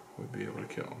 we'd be able to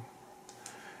kill him.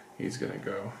 He's going to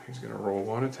go. He's going to roll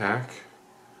 1 attack.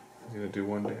 He's going to do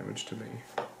 1 damage to me.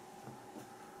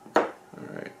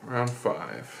 Alright, round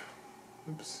 5.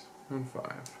 Oops, round 5.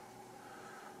 I'm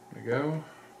going to go.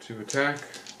 2 attack,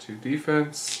 2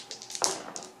 defense.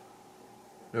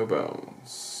 No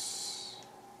bones.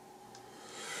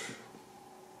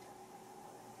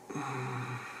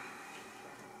 Oh,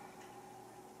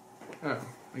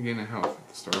 I gain a health at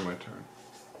the start of my turn.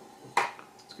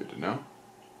 It's good to know.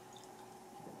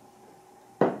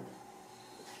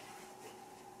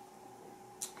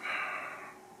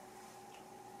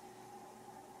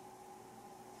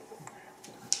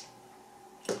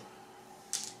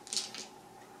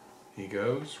 He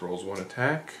goes, rolls 1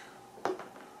 attack.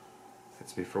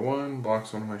 Hits me for 1,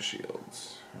 blocks 1 of my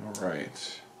shields.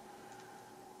 Alright.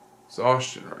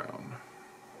 Exhaustion round.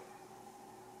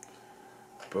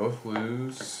 Both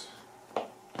lose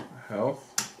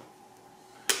health.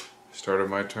 Start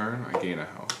of my turn, I gain a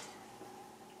health.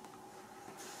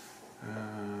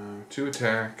 2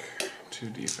 attack,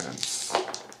 2 defense.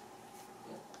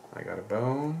 I got a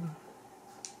bone.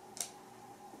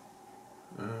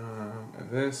 And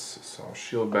this, so I'll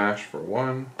shield bash for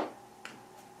 1.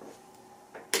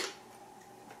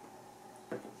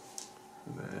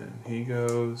 And then he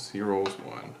goes, he rolls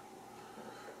 1.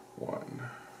 1.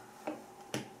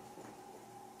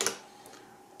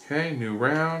 Okay, new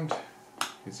round.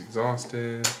 He's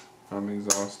exhausted. I'm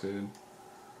exhausted.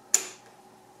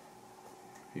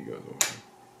 He goes over.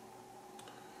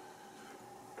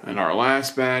 And our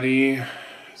last baddie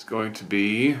is going to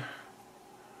be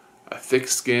a thick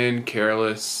skin,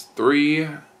 careless, 3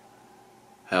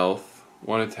 health,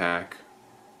 1 attack,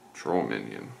 troll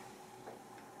minion.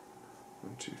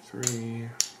 1, 2, 3.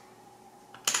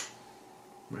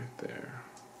 Right there.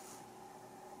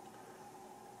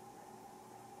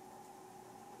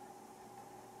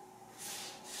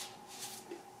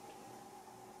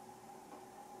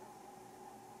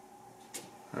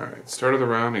 Alright, start of the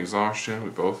round, exhaustion. We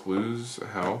both lose a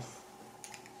health.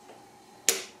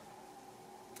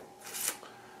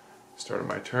 Start of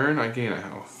my turn, I gain a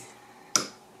health.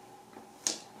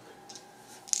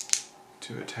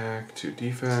 2 attack, 2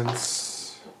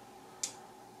 defense.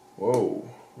 Whoa,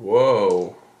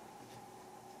 whoa.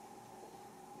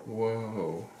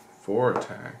 Whoa, 4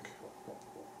 attack.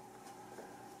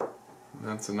 And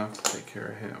that's enough to take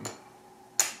care of him.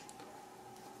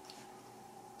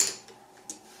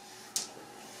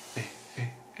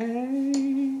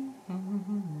 Okay.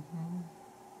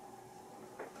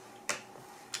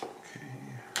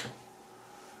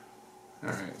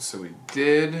 Alright, so we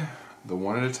did the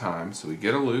one at a time, so we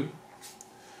get a loot.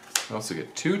 We also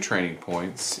get 2 training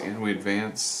points, and we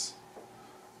advance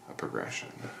a progression.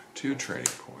 2 training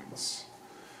points.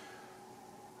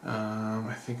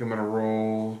 I think I'm going to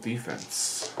roll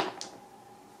defense.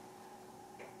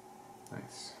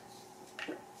 Nice.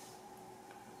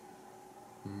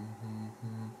 Where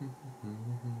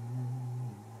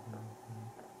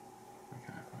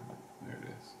can I find it? There it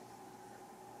is.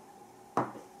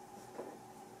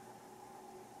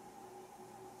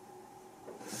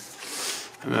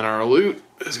 And then our loot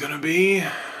is going to be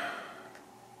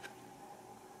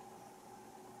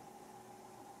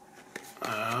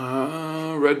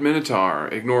Red Minotaur.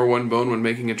 Ignore 1 bone when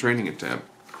making a training attempt.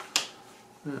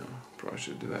 Yeah, probably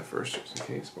should do that first just in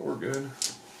case, but we're good.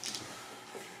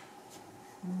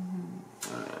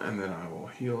 And then I will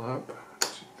heal up. 2,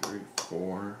 3,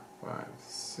 4, 5,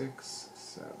 6,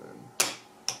 7.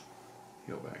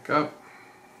 Heal back up.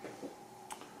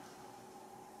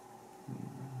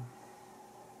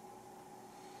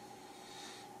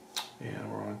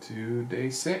 And we're on to day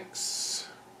 6.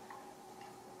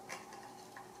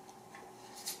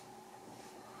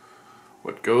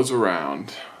 What goes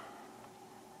around?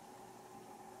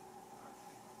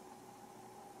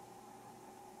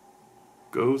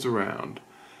 Goes around.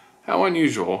 How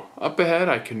unusual. Up ahead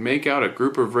I can make out a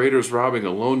group of raiders robbing a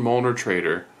lone Molnar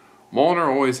trader. Molnar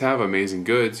always have amazing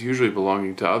goods, usually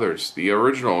belonging to others. The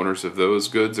original owners of those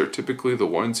goods are typically the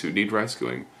ones who need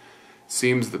rescuing.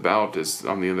 Seems the boot is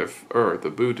on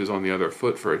the other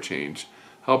foot for a change.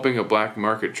 Helping a black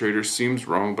market trader seems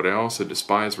wrong, but I also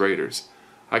despise raiders.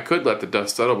 I could let the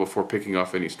dust settle before picking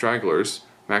off any stragglers,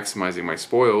 maximizing my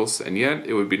spoils, and yet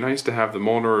it would be nice to have the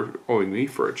Molnar owing me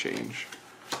for a change.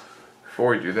 Before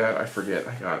we do that, I forget,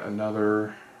 I got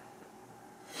another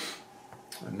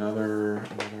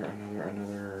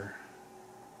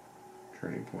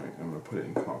turning point. I'm going to put it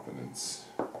in confidence.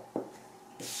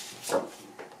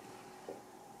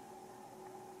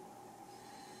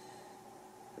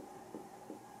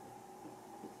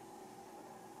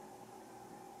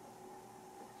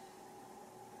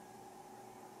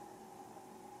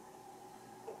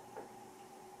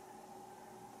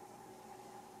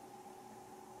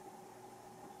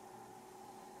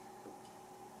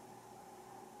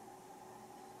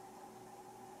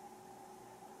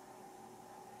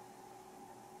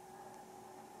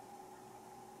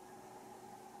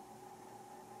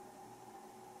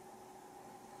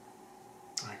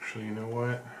 Actually, you know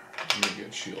what? I'm going to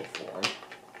get shield for him.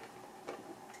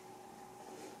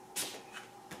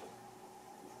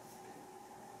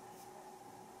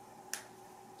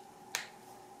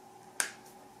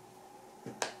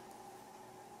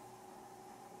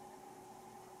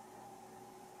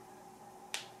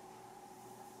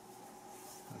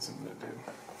 That's what I'm going to do.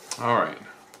 Alright.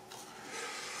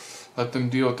 Let them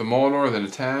deal with the Molnar, then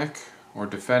attack or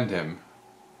defend him.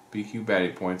 BQ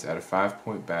baddie points, add a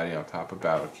 5-point baddie on top of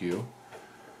battle queue.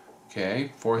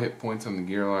 Okay, 4 hit points on the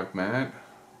Gearlock mat.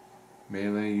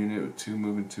 Melee unit with 2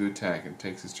 move and 2 attack and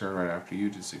takes his turn right after you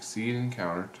to succeed in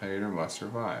encounter. Trader must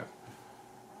survive.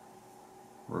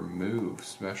 Remove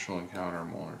special encounter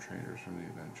Molnar traders from the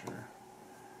adventure.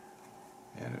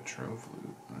 And a trove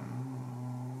loot. Oh,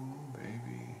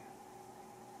 baby.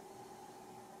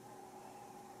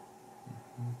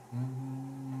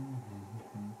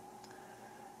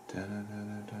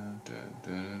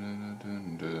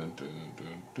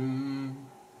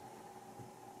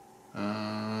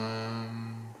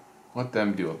 Let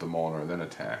them deal with the Molnar, then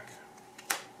attack.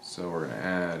 So we're going to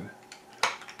add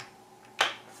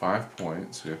 5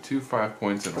 points. We have 2 5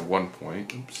 points and a 1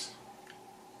 point. Oops.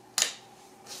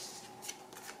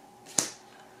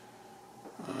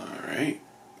 Alright,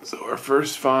 so our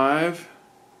first 5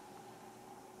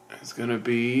 is going to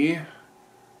be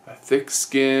a thick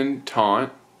skin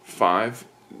taunt, 5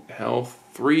 health,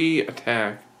 3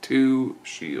 attack, 2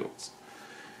 shields.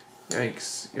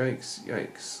 Yikes, yikes,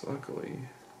 yikes. Luckily,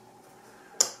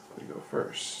 we go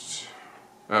first.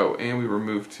 Oh, and we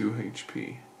remove 2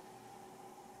 HP.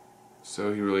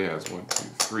 So he really has 1, 2,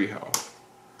 3 health,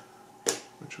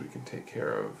 which we can take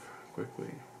care of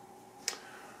quickly.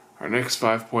 Our next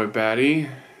 5-point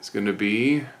baddie is going to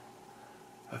be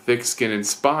a Thick Skin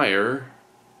Inspire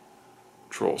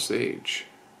Troll Sage.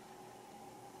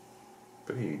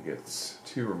 But he gets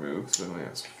 2 removed, so he only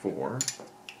has 4. It's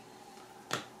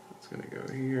going to go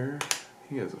here.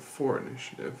 He has a 4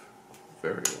 initiative.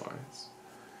 Very wise.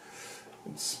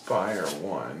 Inspire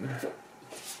 1. I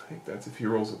think that's if he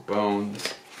rolls a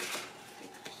bones.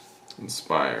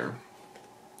 Inspire.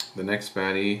 The next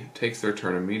baddie takes their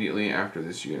turn immediately after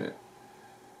this unit.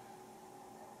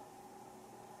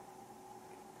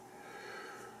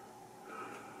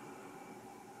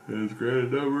 His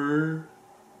granted number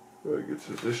gets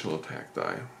an additional attack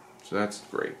die. So that's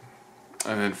great.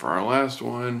 And then for our last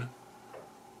one,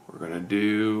 we're going to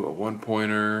do a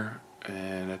 1-pointer,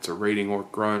 and it's a Raiding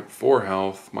Orc Grunt, 4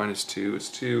 health, -2 is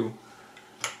 2.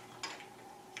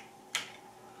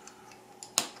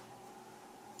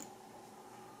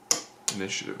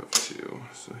 Initiative of 2,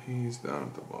 so he's down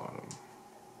at the bottom.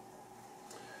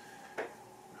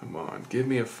 Come on, give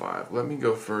me a 5. Let me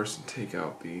go first and take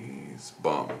out these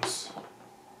bums.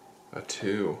 A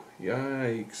 2.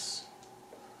 Yikes.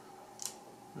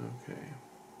 Okay,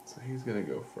 so he's gonna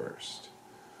go first.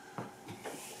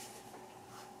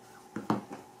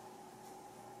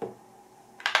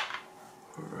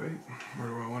 Alright, where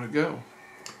do I want to go?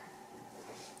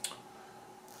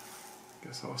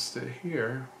 Guess I'll stay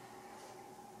here.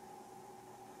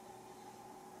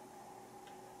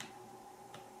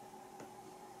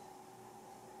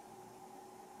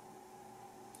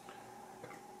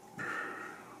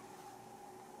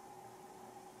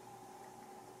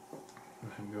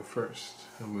 Let him go first.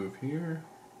 He'll move here.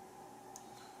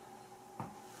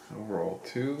 He'll roll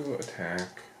 2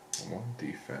 attack, 1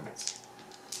 defense.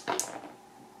 We'll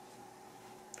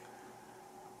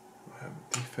have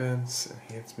a defense, and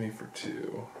he hits me for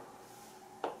 2.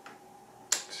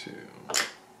 2.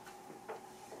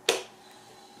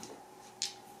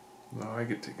 Now I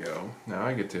get to go. Now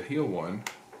I get to heal 1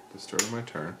 to start my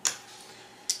turn.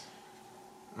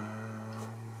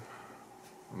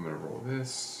 I'm going to roll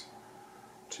this.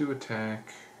 2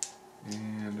 attack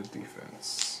and a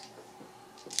defense.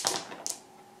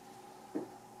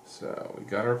 So we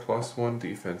got our +1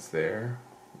 defense there.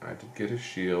 I did get a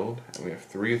shield, and we have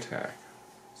 3 attack.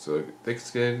 So Thick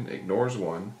Skin ignores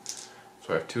 1, so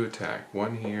I have 2 attack.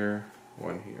 1 here,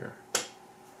 1 here.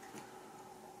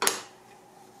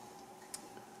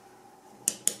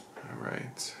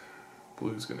 Alright,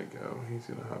 Blue's gonna go. He's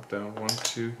gonna hop down 1,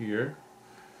 2 here.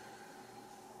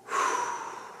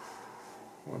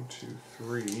 1, 2,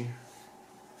 3,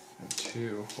 and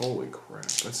 2. Holy crap,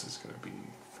 this is going to be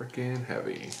freaking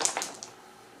heavy.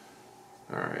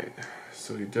 Alright,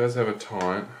 so he does have a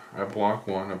taunt. I block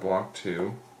 1, I block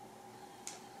 2.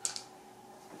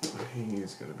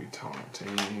 He's going to be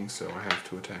taunting, so I have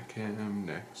to attack him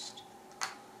next.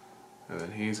 And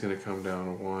then he's going to come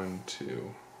down 1,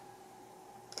 2.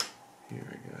 Here,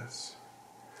 I guess.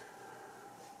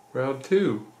 Round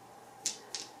 2.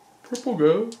 Purple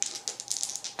goes.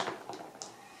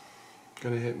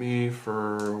 Gonna hit me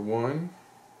for 1,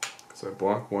 because I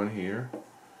block 1 here,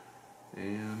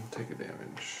 and take a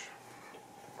damage.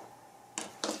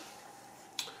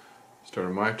 Start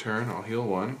of my turn, I'll heal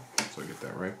 1, so I get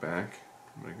that right back.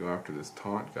 I'm gonna go after this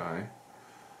taunt guy,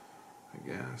 I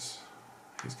guess.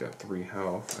 He's got 3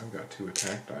 health, I've got 2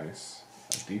 attack dice,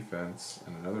 a defense,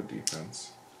 and another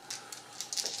defense.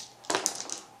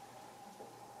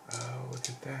 Oh, look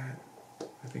at that.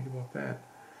 I think about that.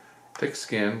 Thick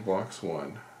Skin blocks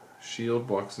 1. Shield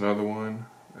blocks another 1.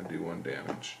 I do 1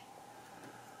 damage.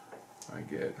 I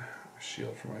get a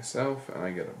shield for myself, and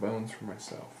I get a bones for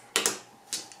myself.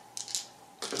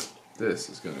 This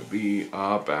is going to be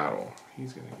a battle.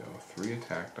 He's going to go 3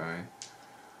 attack die,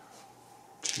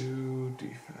 2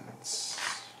 defense.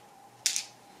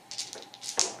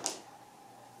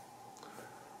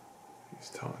 He's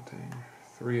taunting.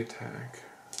 3 attack.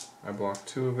 I block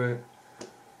 2 of it.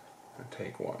 I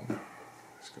take 1.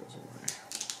 This goes away.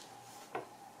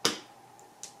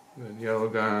 Then yellow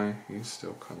guy, he's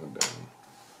still coming down.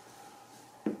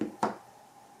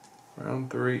 Round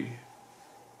 3.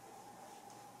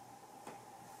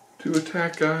 2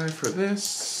 attack guy for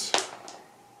this.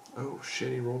 Oh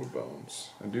shit, he rolled a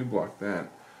bones. I do block that.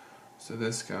 So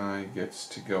this guy gets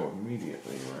to go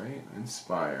immediately, right?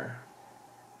 Inspire.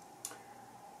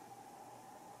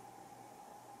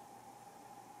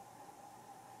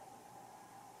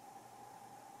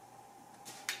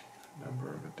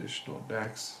 Number of additional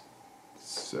decks.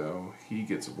 So he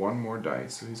gets 1 more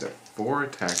dice. So he's at 4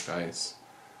 attack dice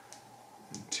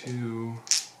and 2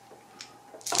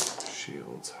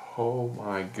 shields. Oh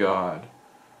my god.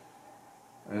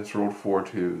 I just rolled 4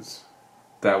 2s.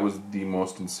 That was the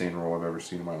most insane roll I've ever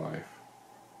seen in my life.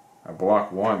 I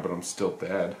block 1, but I'm still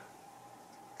dead.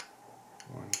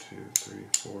 1, 2, 3,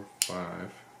 4,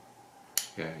 5.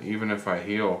 Yeah, even if I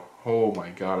heal. Oh my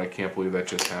god, I can't believe that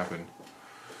just happened.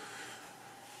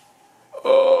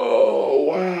 Oh,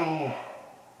 wow.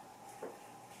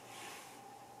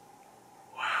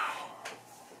 Wow.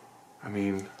 I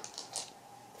mean,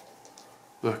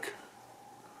 look.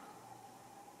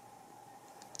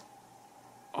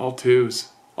 All twos.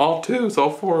 All twos, all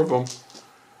 4 of them.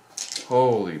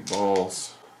 Holy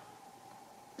balls.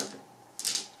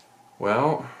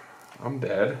 Well, I'm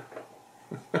dead.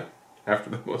 After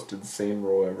the most insane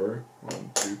roll ever.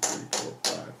 1, 2, 3, 4,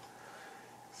 5,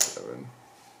 7.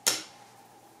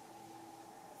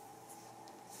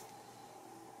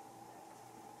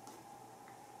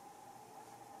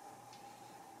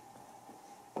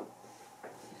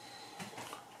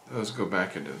 Those go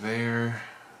back into there.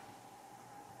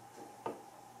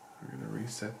 We're going to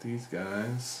reset these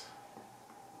guys.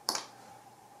 2,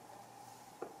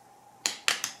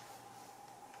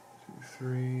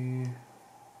 3,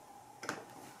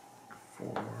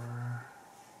 4.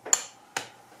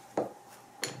 1,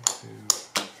 2,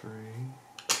 3.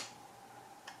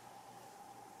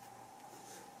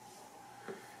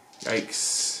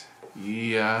 Yikes.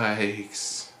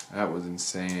 Yikes. That was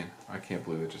insane. I can't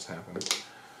believe it just happened.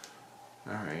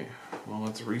 Alright, well,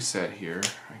 let's reset here.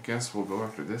 I guess we'll go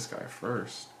after this guy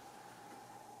first.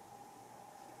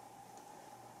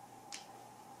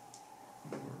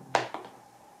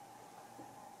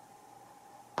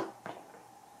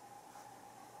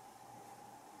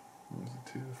 Was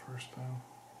it 2 the first time?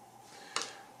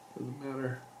 Doesn't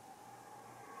matter.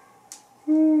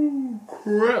 Ooh,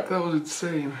 crap, that was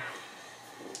insane.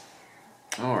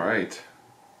 Alright.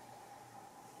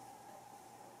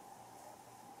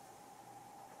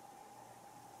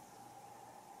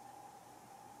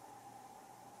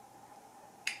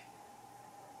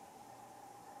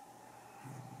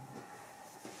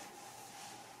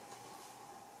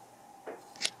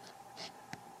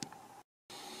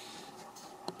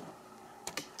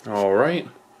 Alright.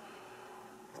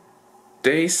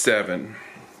 Day 7.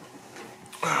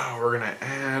 We're gonna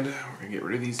get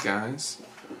rid of these guys.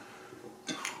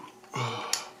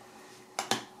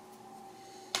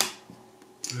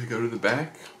 They go to the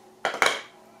back.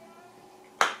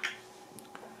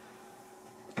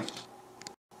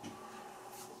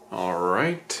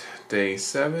 Alright, day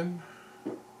 7.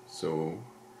 So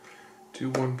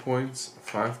 2 1 points, a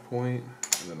 5 point,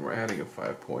 and then we're adding a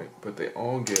 5 point, but they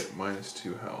all get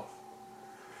 -2 health.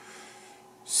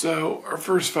 So our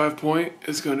first 5 point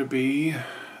is going to be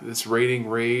this Raiding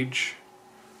Rage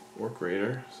Orc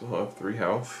Raider, so he'll have 3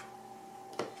 health.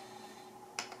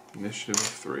 Initiative of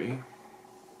 3.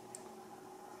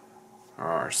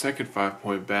 Our second 5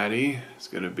 point baddie is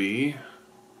going to be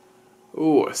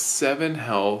a 7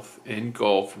 health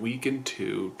Engulf Weaken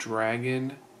 2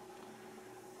 Dragon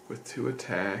with 2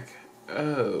 attack.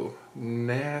 Oh,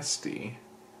 nasty.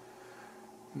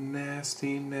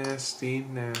 Nasty, nasty,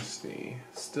 nasty.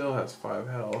 Still has 5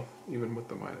 health, even with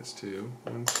the -2.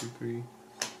 1, 2, 3.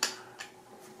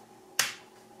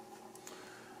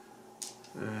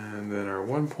 And then our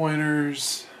 1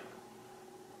 pointers.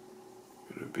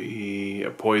 Gonna be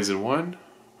a poison 1,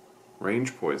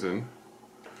 range poison.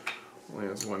 Only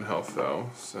has 1 health though,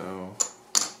 so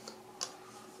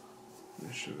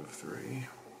initiative of 3.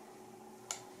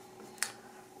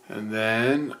 And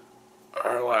then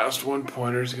our last 1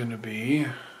 pointer is gonna be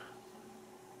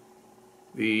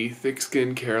the Thick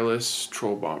Skin Careless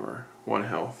Troll Bomber. 1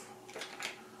 health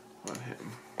on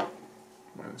him.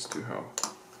 -2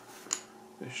 health.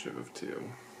 Initiative of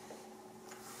 2.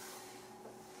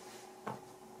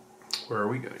 Where are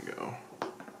we gonna go?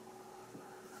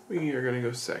 We are gonna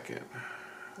go second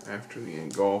after the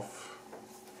Engulf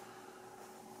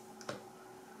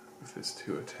with his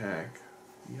 2 attack.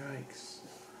 Yikes.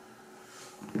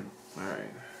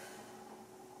 Alright.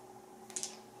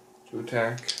 2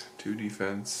 attack, 2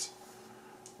 defense,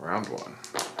 round 1.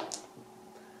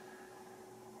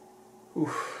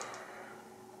 Oof.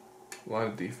 A lot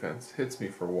of defense. Hits me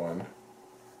for 1.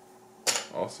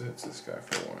 Also hits this guy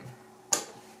for 1.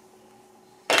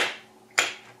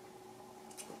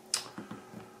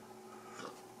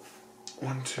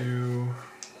 One, 2,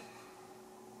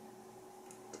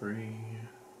 3,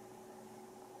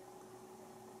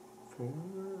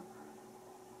 4.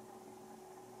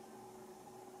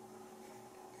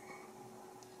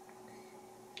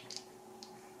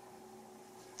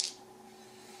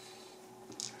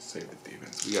 Save the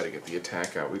defense. We gotta get the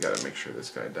attack out. We gotta make sure this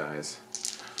guy dies.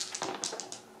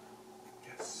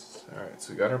 Yes. Alright,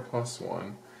 so we got our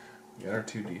 +1. We got our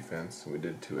 2 defense, and we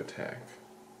did 2 attack.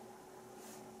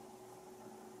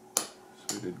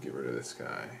 So we did get rid of this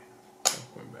guy.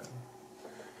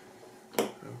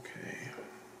 Okay.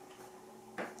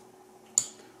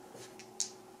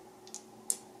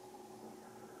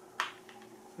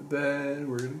 And then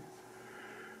we're gonna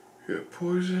get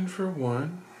poison for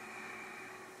 1.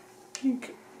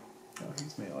 Pink. Oh,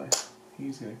 he's melee.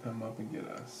 He's gonna come up and get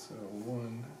us. So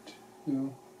 1,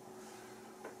 2.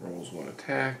 Rolls 1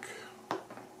 attack.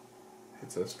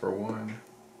 Hits us for 1,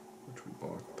 which we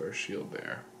block with our shield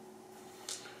there.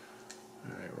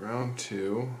 Alright, round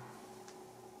 2.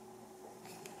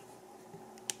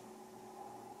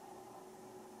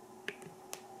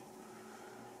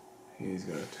 He's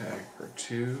going to attack for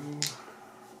 2.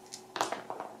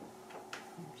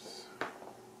 Oops.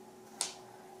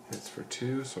 Hits for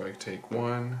 2, so I take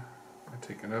 1. I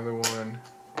take another 1.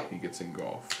 He gets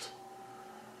engulfed.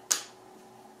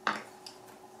 Alright,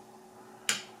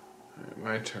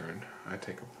 my turn. I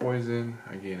take a poison.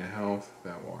 I gain a health.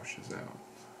 That washes out.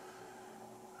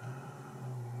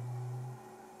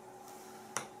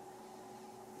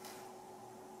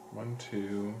 1,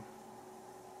 2,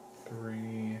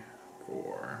 3,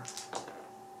 4.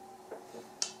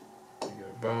 I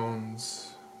get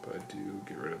bones, but I do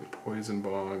get rid of the poison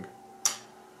bog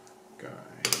guy.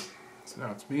 So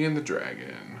now it's me and the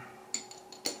dragon.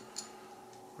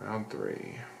 Round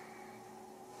 3.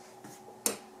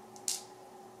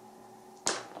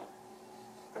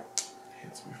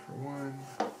 Hits me for 1.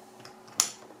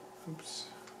 Oops,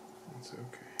 that's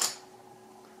okay.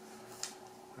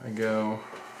 I go.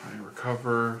 I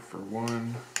recover for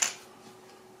 1.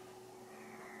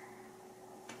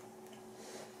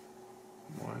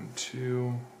 1,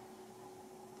 2,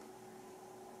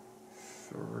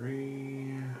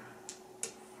 3,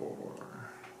 4.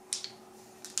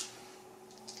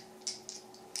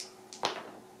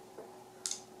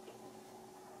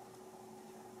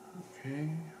 Okay,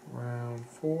 round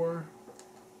 4.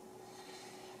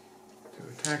 2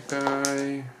 attack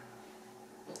die.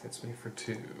 Hits me for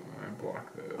 2. I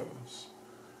block those.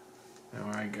 Now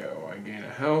I go. I gain a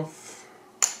health.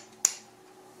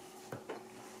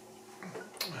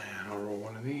 And I'll roll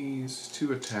 1 of these.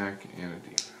 2 attack and a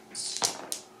defense.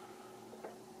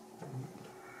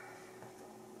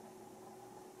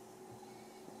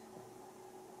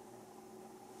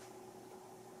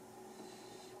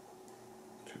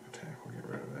 2 attack. We'll get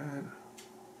rid of that.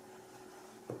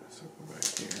 So go back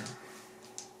here.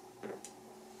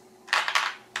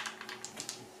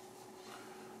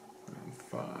 Round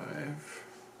 5.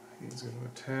 He's going to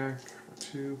attack for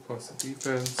 2 plus a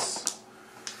defense.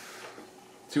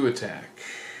 2 attack.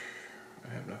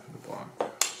 I have nothing to block.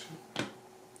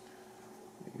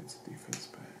 He gets a defense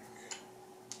back.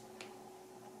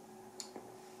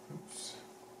 Oops.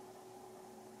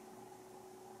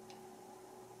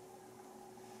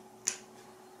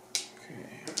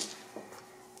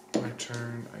 Okay. My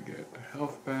turn. I get a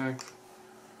health back.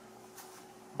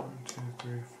 1, 2,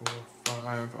 3, 4,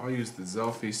 5. I'll use the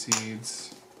Zelfie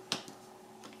seeds.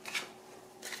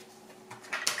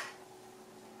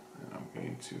 And I'll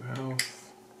gain 2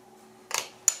 health.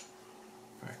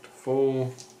 Back to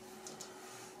full.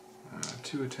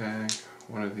 2 attack.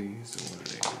 1 of these and 1 of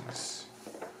these.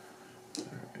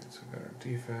 Alright, so we got our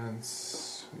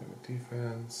defense. We have a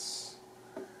defense.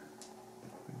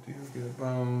 We do get a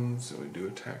bones, so we do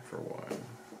attack for 1.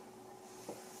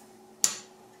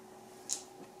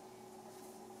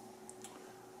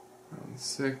 Round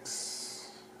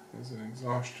 6 is an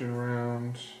exhaustion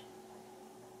round.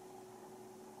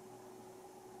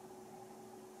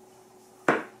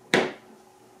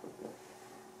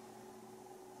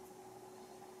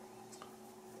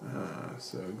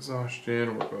 So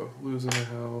exhaustion, we're both losing a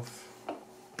health.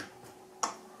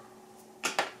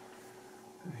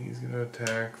 And he's going to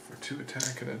attack for 2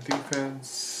 attack and a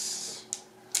defense.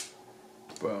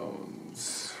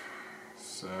 Bones.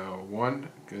 So 1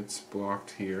 gets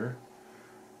blocked here.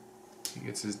 He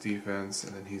gets his defense,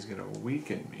 and then he's going to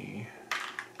weaken me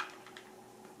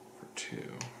for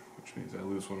 2, which means I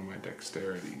lose 1 of my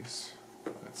dexterities.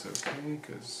 That's okay,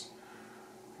 because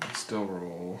I can still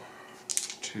roll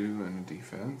 2 and a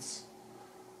defense.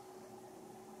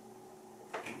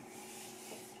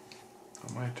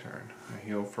 On my turn, I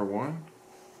heal for 1.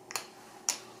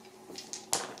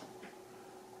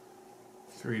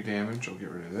 3 damage, I'll get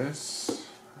rid of this.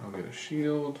 I'll get a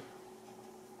shield.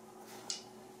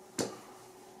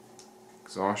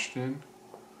 Exhaustion.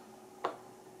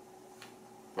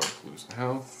 Both lose the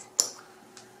health.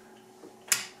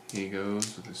 He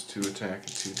goes with his 2 attack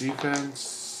and 2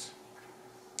 defense.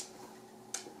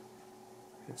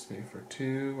 Hits me for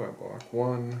 2, I block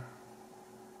 1.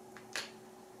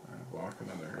 block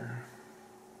another.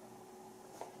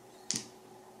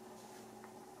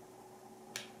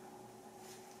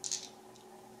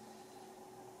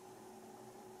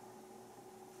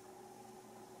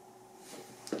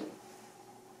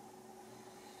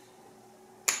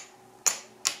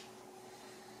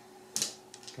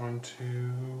 One,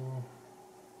 two,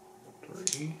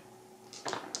 three.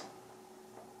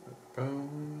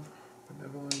 Bone,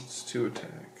 benevolence, 2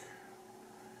 attack.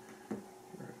 Get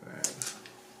rid of that.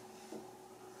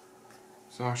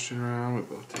 Exhaustion round, we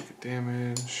both take a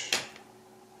damage.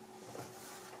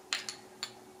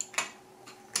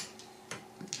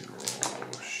 Roll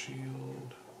a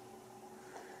shield.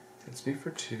 Hits me for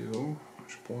 2,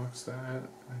 which blocks that,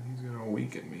 and he's gonna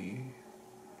weaken me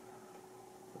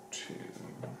for 2.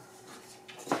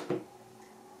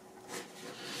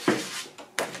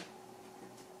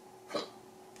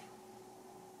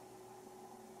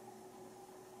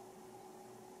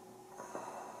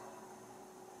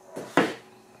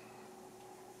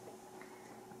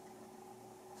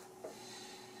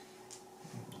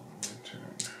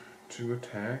 To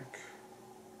attack.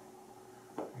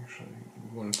 Actually,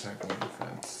 1 attack on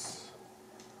defense.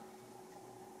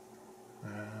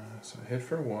 So I hit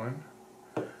for 1.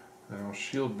 Then I'll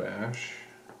shield bash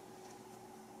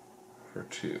for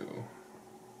 2.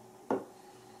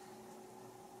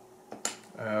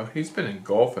 Oh, he's been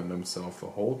engulfing himself the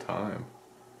whole time.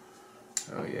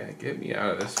 Oh yeah, get me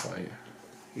out of this fight.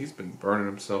 He's been burning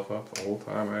himself up the whole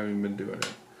time. I haven't even been doing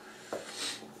it.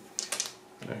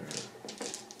 There we go.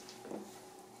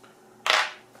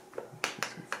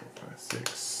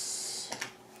 6.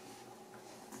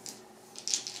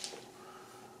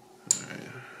 Alright,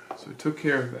 so we took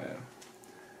care of that.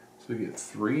 So we get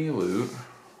 3 loot.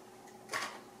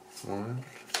 1,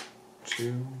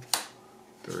 2,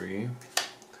 3.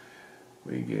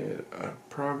 We get a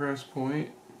progress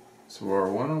point. So we're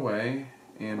 1 away,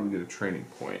 and we get a training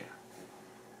point.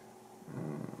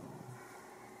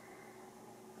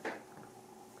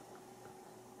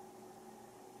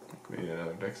 We need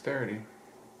another dexterity.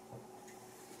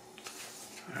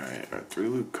 Alright, our 3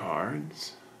 loot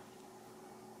cards.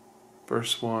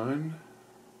 First one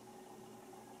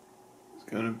is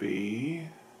gonna be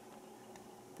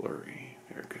blurry.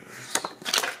 There it goes.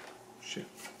 Shit.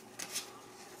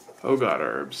 Oh god,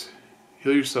 herbs.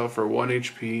 Heal yourself for 1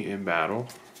 HP in battle.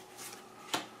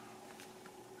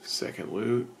 Second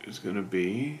loot is gonna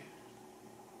be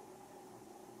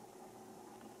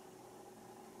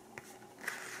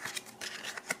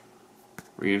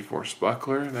Reinforced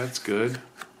Buckler. That's good.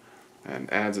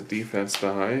 And adds a defense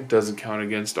die. Doesn't count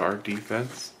against our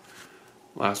defense.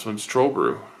 Last one's Troll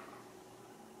Brew.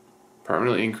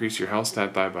 Permanently increase your health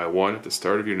stat die by 1 at the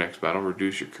start of your next battle.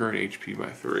 Reduce your current HP by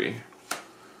 3. I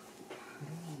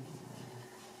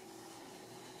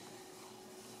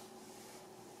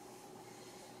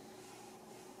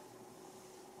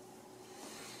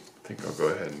think I'll go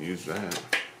ahead and use that.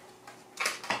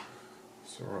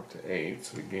 So we're up to 8,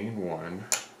 so we gain 1.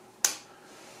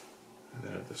 And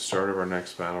then at the start of our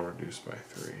next battle, reduce by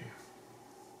 3.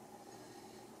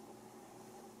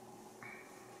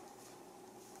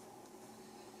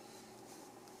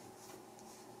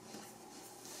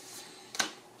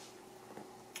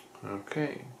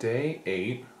 Okay, day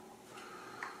 8.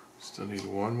 Still need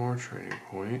 1 more training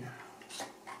point.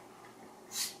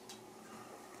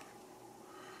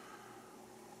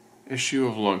 Issue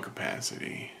of lung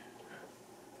capacity.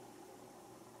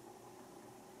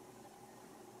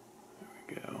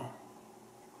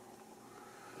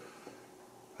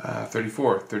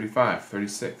 34, 35,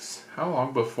 36. How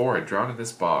long before I drowned in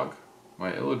this bog?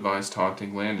 My ill-advised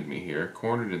taunting landed me here,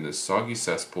 cornered in this soggy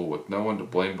cesspool with no one to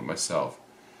blame but myself.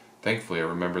 Thankfully I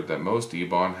remembered that most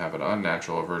Ebon have an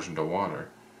unnatural aversion to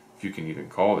water, if you can even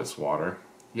call this water.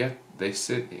 Yet they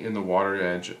sit in the water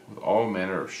edge with all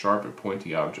manner of sharp and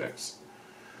pointy objects.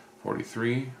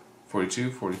 43,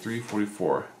 42, 43,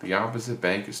 44. The opposite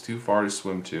bank is too far to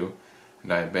swim to,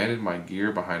 and I abandoned my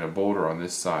gear behind a boulder on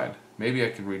this side. Maybe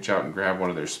I can reach out and grab one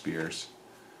of their spears.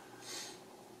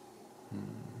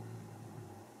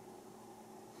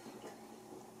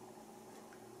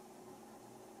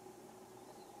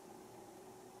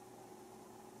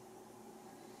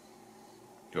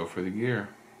 Go for the gear.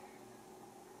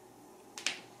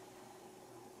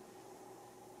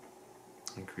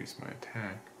 Increase my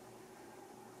attack.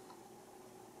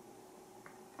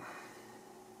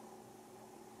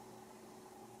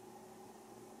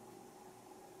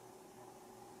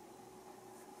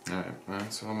 Alright,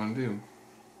 that's what I'm going to do.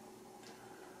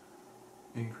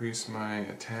 Increase my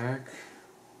attack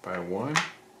by 1. So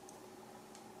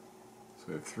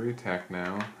we have 3 attack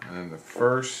now. And then the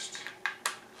first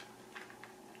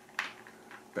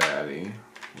baddie,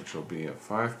 which will be a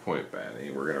 5-point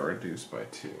baddie. We're going to reduce by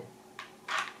 2.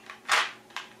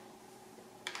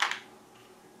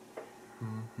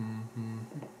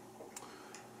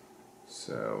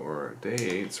 So we're at day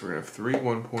 8, so we're going to have 3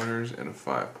 1-pointers and a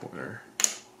 5-pointer.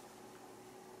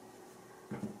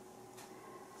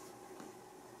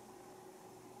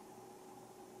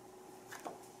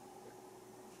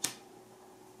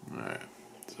 Alright,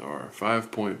 so our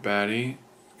 5-point baddie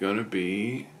is going to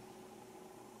be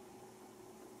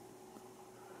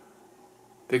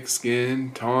Thick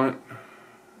Skin, Taunt.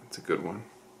 That's a good one.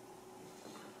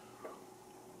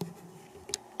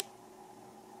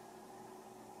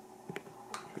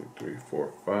 Two, 3,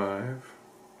 4, 5.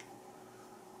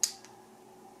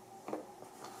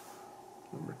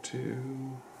 Number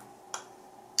 2.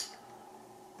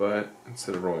 But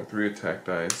instead of rolling 3 attack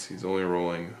dice, he's only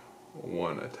rolling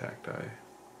 1 attack die.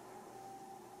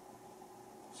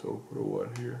 So we'll put a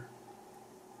 1 here.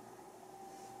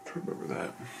 Remember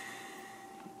that.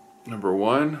 Number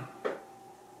 1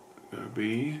 gonna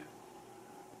be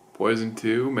Poison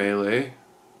 2 melee.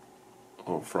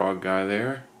 Little frog guy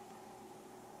there.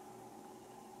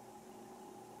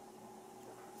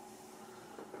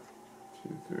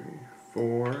 Two, 3,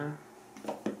 4.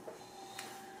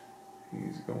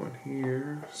 He's going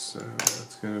here, so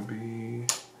that's gonna be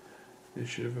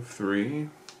initiative of 3.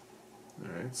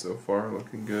 Alright, so far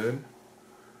looking good.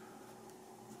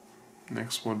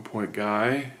 Next 1-point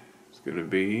guy is going to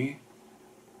be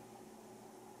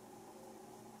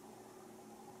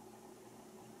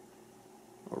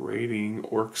a raiding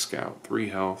Orc Scout. 3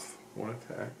 health, 1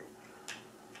 attack.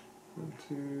 1,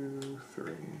 2,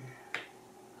 3.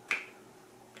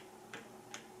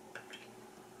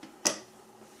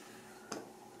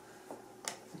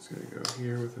 He's going to go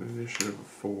here with an initiative of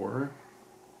 4.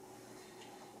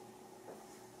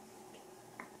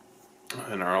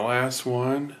 And our last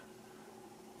one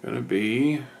gonna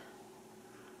be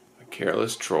a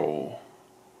Careless Troll.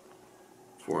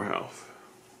 4 health.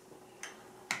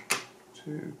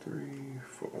 2, 3,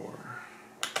 4.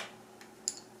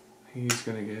 He's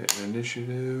gonna get an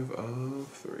initiative of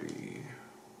 3.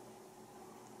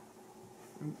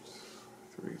 Oops,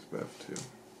 3's left too.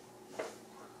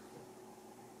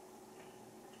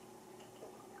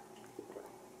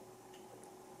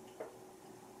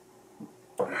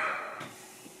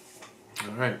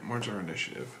 Alright, where's our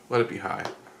initiative? Let it be high.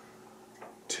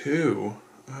 2?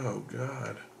 Oh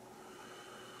god.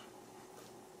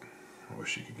 I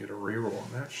wish you could get a reroll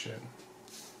on that shit.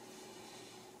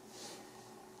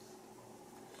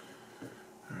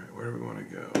 Alright, where do we want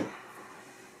to go?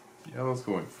 Yellow's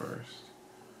going first.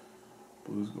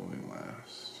 Blue's going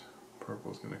last.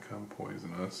 Purple's gonna come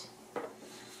poison us. So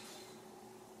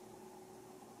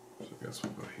I guess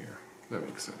we'll go here. That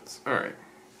makes sense. Alright.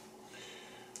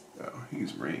 Oh,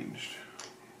 he's ranged.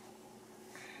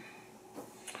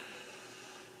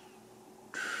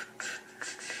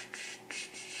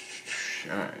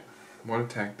 Alright. 1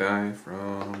 attack die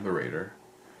from the raider.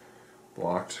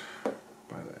 Blocked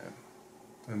by that.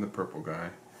 And the purple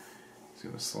guy. He's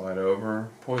going to slide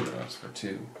over, poison us for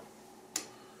 2.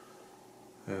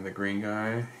 And the green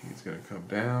guy, he's going to come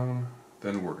down.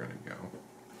 Then we're going to go.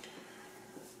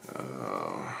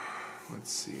 Let's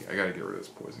see. I gotta get rid of this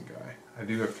poison guy. I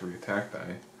do have 3 attack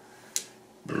die.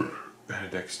 And a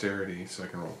dexterity, so I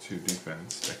can roll 2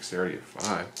 defense. Dexterity of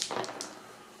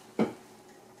 5.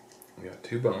 We got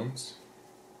 2 bones.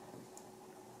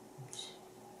 Oops.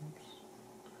 Oops.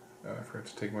 I forgot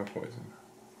to take my poison.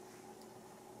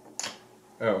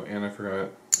 Oh, and I forgot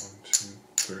 1, 2,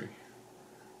 3.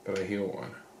 But I heal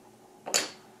 1.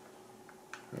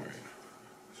 Alright.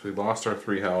 So we lost our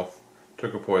 3 health.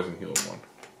 Took a poison, healed 1.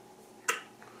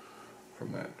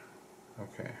 From that.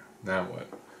 Okay, now what?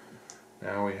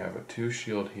 Now we have a 2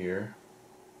 shield here.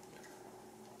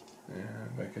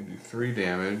 And I can do 3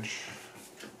 damage.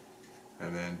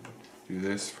 And then do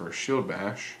this for a shield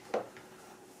bash. And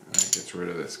that gets rid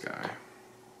of this guy.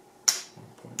 1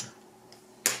 pointer.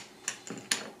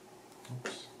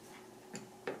 Oops.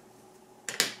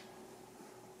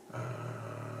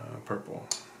 Purple.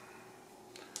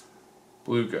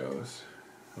 Blue goes.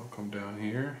 He'll come down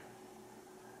here.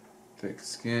 Thick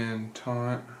Skin,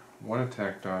 Taunt, 1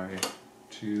 attack die,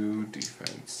 2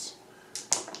 defense.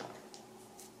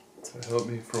 So help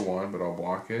me for 1, but I'll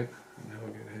block it, and he'll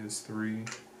get his 3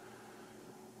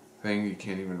 thing you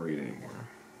can't even read anymore.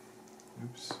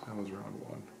 Oops, that was round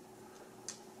 1.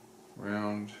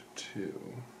 Round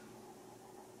 2.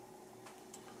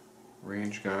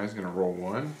 Range guy's gonna roll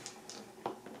 1.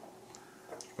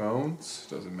 Bones,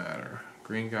 doesn't matter.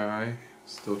 Green guy,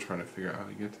 still trying to figure out how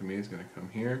to get to me, is gonna come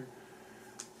here.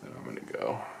 Then I'm gonna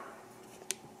go.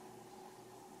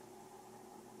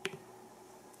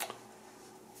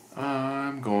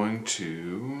 I'm going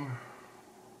to...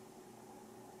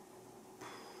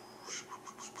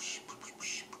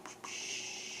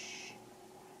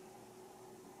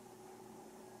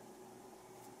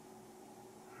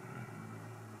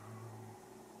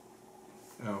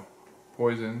 Oh,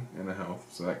 poison and a health,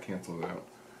 so that cancels out.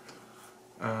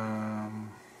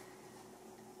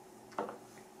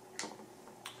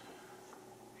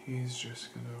 He's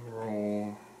just gonna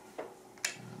roll.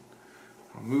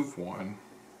 I'll move one.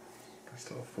 I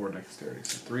still have 4 dexterity,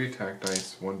 so 3 attack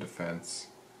dice, 1 defense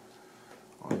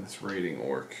on this raiding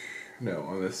orc. No,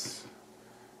 on this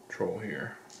troll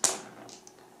here.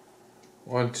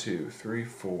 1, 2, 3,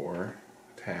 4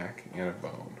 attack and a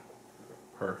bone.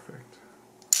 Perfect.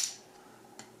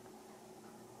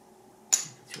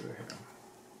 Gets rid of him.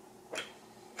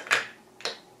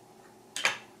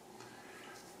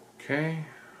 Okay.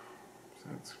 So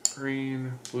that's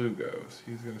green. Blue goes.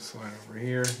 He's going to slide over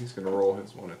here. He's going to roll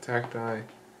his 1 attack die,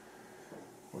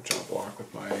 which I'll block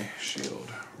with my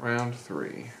shield. Round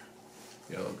 3.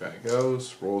 Yellow guy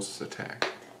goes, rolls his attack.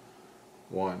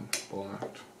 1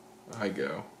 blocked. I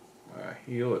go.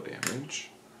 Heal a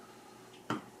damage.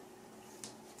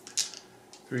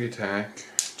 3 attack,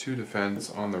 2 defense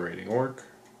on the raiding orc.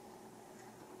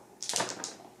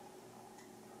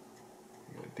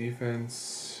 You get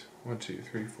defense. 1, 2,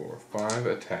 3, 4, 5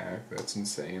 attack. That's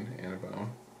insane. And a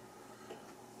bone.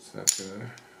 So that's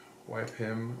gonna wipe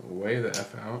him way the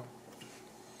F out.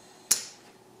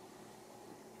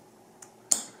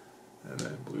 And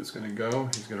then blue's gonna go.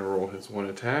 He's gonna roll his 1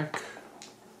 attack.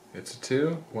 It's a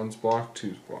 2. 1's blocked,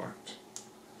 2's blocked.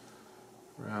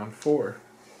 Round 4.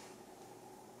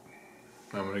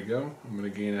 I'm gonna go. I'm gonna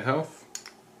gain a health.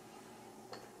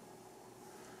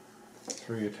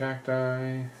 3 attack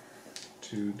die.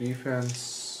 2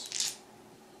 defense.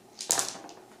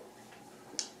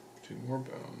 2 more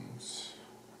bones.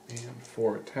 And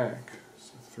 4 attack.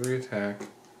 So 3 attack.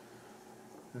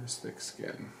 And his thick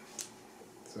skin.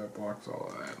 So that blocks all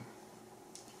of that.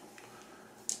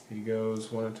 He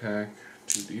goes 1 attack,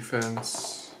 2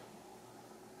 defense.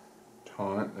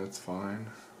 Taunt, that's fine.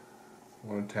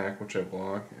 1 attack, which I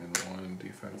block, and 1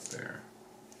 defense there.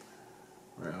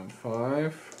 Round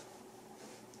 5.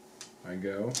 I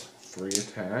go 3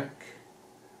 attack,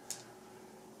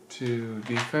 2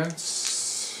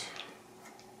 defense,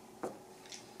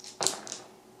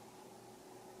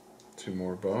 2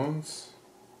 more bones,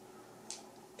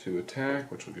 2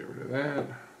 attack, which will get rid of that,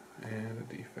 and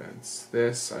a defense.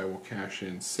 This I will cash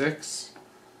in 6,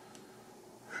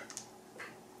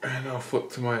 and I'll flip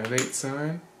to my innate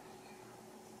sign.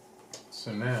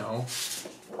 So now,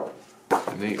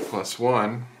 innate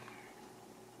 +1.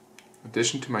 In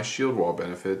addition to my shield wall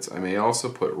benefits, I may also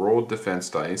put rolled defense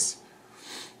dice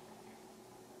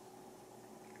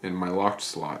in my locked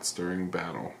slots during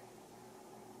battle.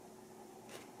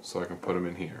 So I can put them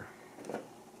in here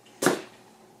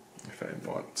if I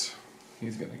want.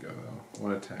 He's gonna go though.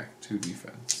 1 attack, 2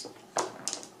 defense.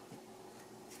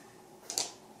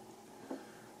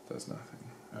 Does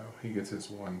nothing. Oh, he gets his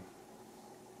 1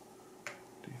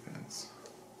 defense.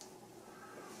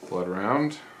 Blood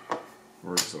round.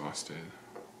 We're exhausted.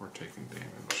 We're taking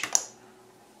damage.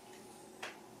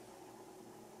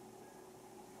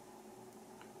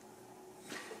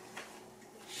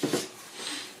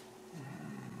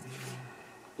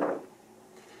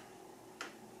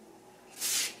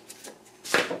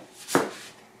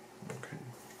 Okay.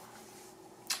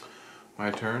 My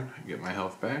turn. I get my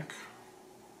health back.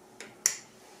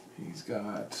 He's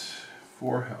got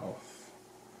 4 health.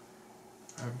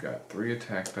 I've got 3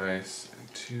 attack dice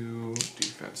and 2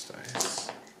 defense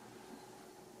dice.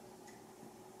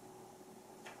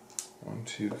 1,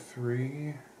 2,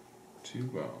 3, 2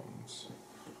 bones.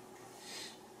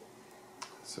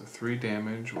 So 3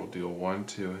 damage will deal 1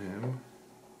 to him.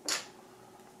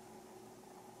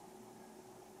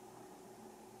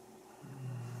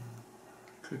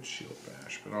 Could shield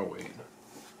bash, but I'll wait.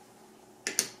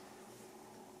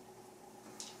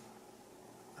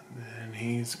 And then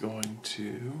he's going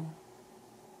to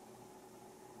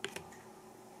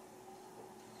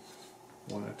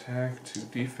 1 attack, 2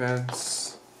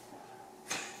 defense.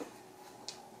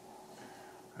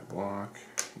 I block.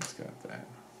 He's got that.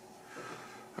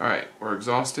 Alright, we're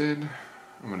exhausted.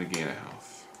 I'm going to gain a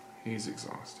health. He's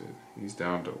exhausted. He's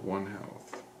down to 1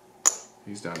 health.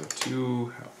 He's down to 2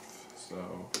 health.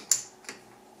 So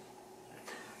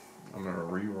I'm going to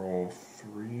re-roll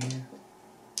 3.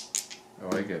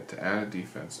 Oh, I get to add a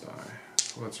defense die.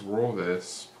 So let's roll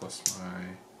this plus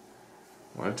my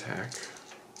 1 attack.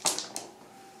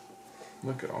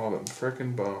 Look at all them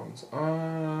frickin' bones.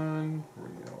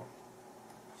 Unreal.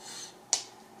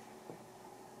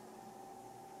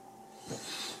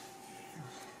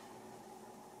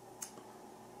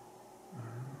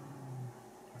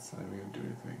 It's not even going to do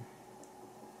anything.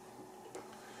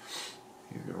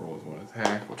 He's going to roll his one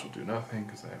attack, which will do nothing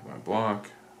because I have my block.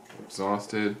 I'm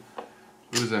exhausted.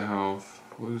 Lose a health.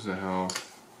 Lose a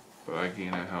health. But I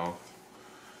gain a health.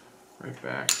 Right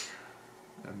back.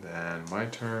 And then my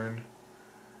turn.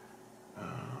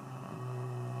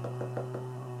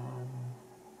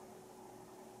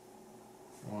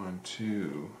 1,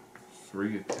 2,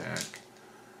 3 attack.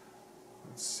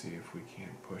 Let's see if we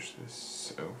can't push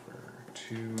this over.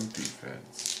 2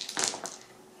 defense.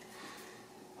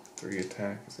 3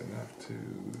 attack is enough to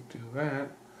do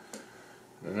that.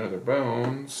 And another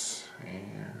bones,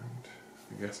 and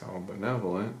I guess I'll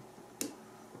benevolent.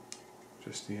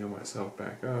 Just to heal myself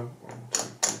back up. 1, 2,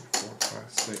 3, 4, 5,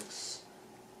 6,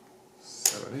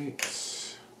 7, 8.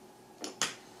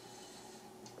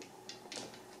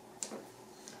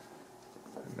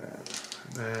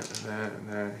 And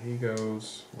that. He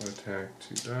goes. 1 attack,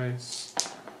 2 dice.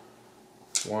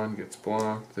 1 gets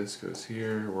blocked. This goes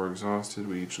here. We're exhausted.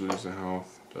 We each lose a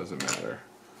health. Doesn't matter.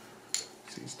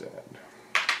 He's dead.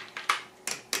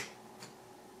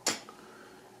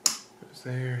 Goes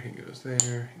there. He goes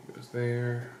there. He goes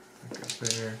there. That goes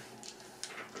there.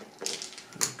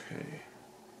 Okay.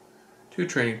 2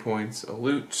 training points. A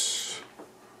loot,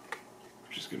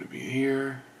 which is going to be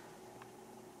here.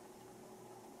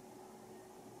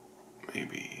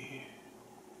 Maybe.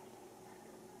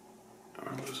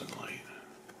 I'm losing light.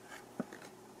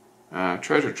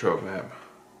 Treasure trove map.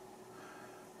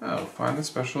 Oh, find the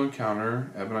special encounter,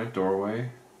 Ebonite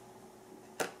doorway.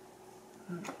 Oh,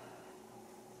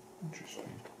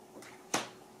 interesting. I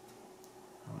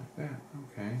like that.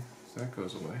 Okay, so that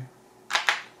goes away.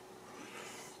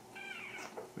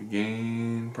 We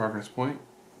gain progress point.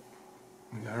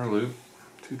 We got our loot.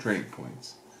 2 training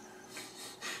points.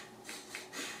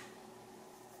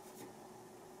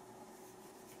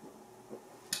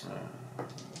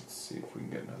 Let's see if we can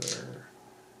get another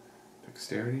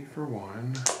dexterity for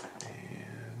 1,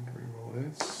 and reroll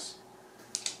this.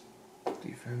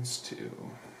 Defense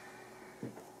 2.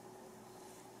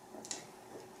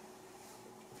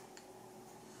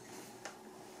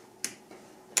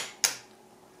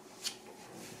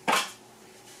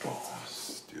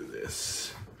 Let's do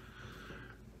this.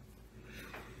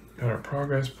 Got our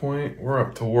progress point. We're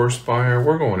up to Warspire.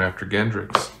 We're going after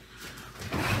Gendricks.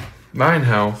 9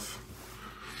 health.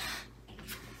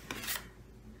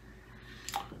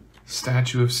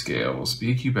 Statue of Scales.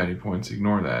 BQ baddie points.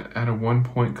 Ignore that. Add a 1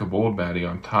 point kobold baddie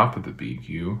on top of the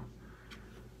BQ.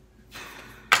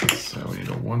 So we need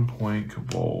a 1 point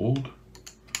kobold.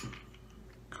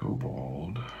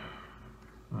 Kobold.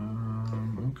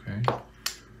 Okay.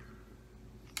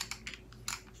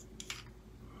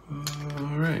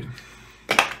 Alright.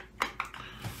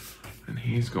 And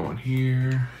he's going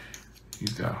here.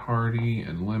 He's got Hardy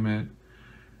and Limit.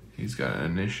 He's got an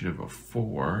initiative of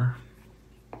 4.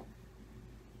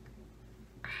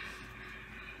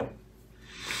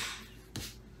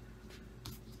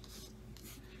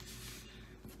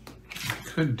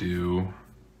 Could do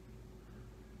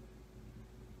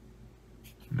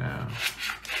now.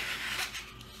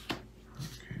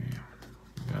 Okay,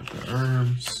 we got the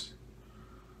herbs.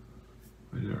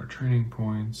 We did our training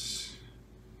points.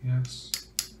 Yes.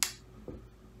 I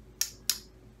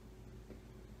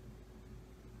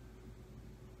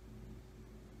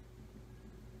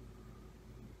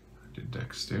did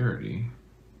dexterity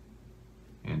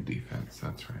and defense.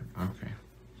 That's right. Okay.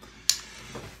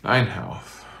 9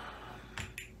 health.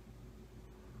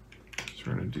 So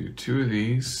we're going to do 2 of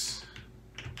these,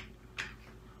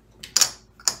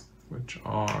 which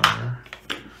are,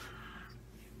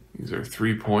 these are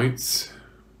 3 points,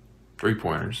 3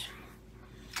 pointers.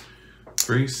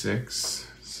 3,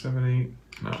 6, 7,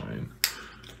 8, 9.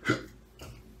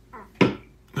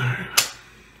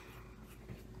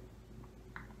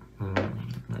 Alright.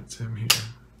 That's him here.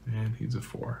 And he's a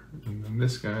 4. And then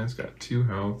this guy's got 2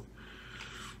 health.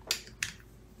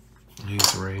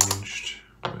 He's ranged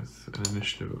with an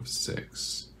initiative of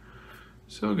 6.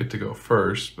 So he'll get to go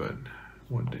first, but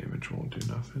 1 damage won't do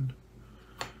nothing.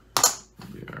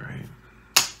 We'll be alright.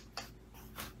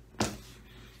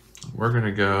 We're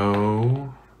gonna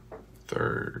go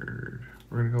 3rd.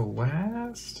 We're gonna go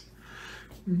last?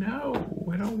 No,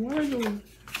 I don't wanna go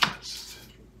last.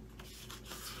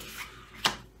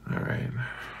 Alright.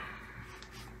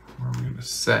 Where are we gonna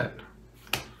set?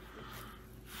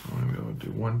 I'm gonna be able to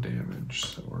do 1 damage,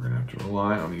 so we're gonna have to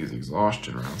rely on these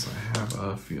exhaustion rounds. I have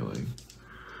a feeling.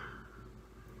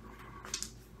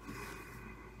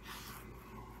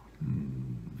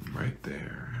 Right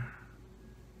there.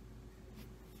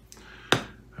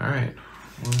 Alright,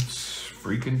 let's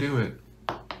freaking do it.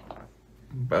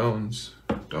 Bones.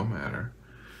 don't matter.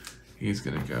 He's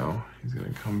gonna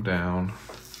come down.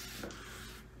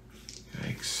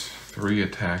 Yikes. 3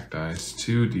 attack dice,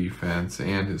 2 defense,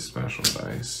 and his special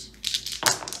dice.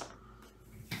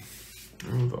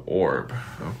 Ooh, the orb.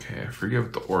 Okay, I forget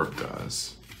what the orb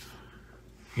does.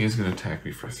 He's gonna attack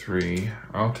me for 3.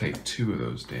 I'll take 2 of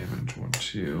those damage. 1,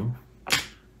 2.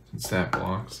 Since that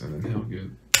blocks, and then he'll get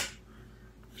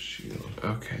shield.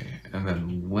 Okay, and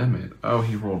then limit. Oh,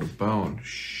 he rolled a bone.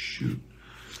 Shoot.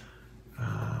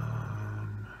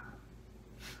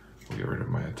 We'll get rid of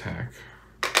my attack.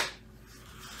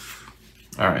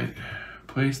 Alright.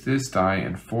 Place this die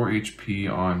and 4 HP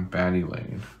on baddie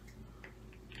lane.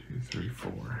 2, 3,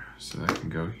 4. So that can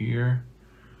go here.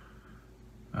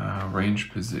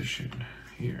 Range position.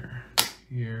 Here.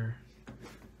 Here.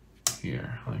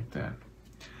 Here. Like that.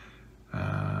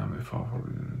 If all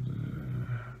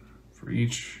for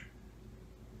each.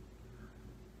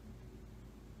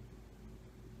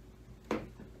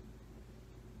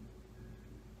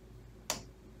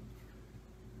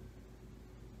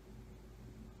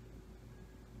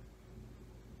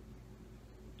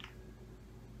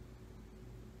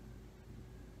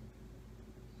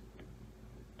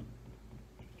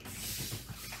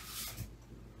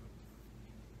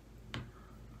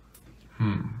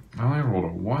 I only rolled a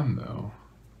 1 though,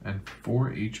 and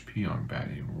 4 HP on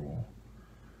baddie roll.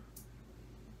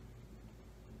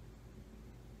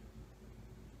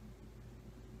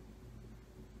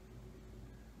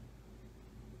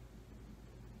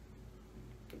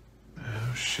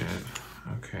 Oh shit.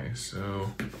 Okay,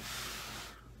 so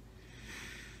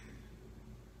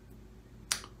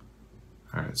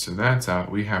alright, so that's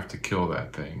out. We have to kill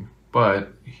that thing.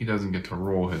 But he doesn't get to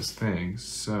roll his thing,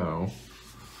 so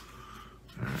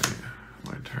alright,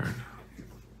 my turn.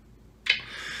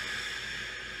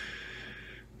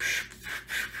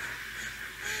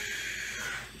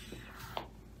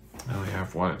 I only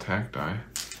have 1 attack die.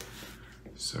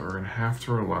 So we're gonna have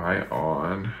to rely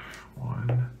on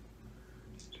 1,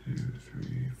 2,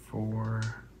 3, 4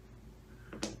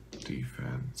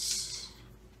 defense.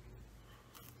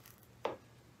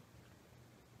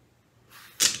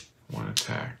 1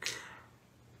 attack.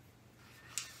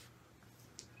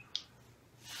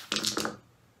 Let's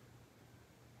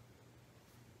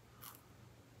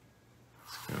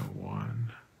go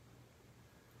 1,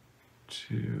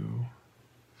 2,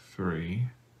 3.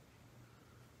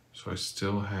 So I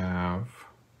still have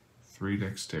 3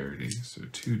 dexterity, so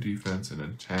 2 defense and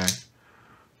an attack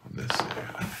on this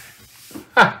side.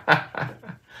 I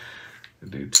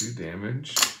do 2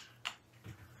 damage.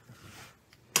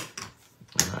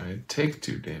 I take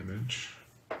 2 damage.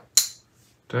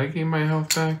 Did I gain my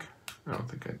health back? I don't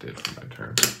think I did for my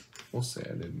turn. We'll say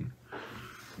I didn't.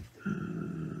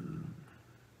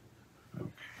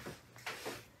 Okay.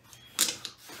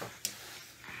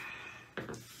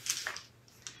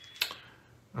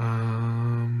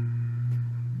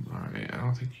 Alright, I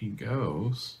don't think he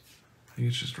goes. I think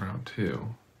it's just round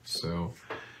 2. So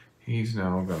he's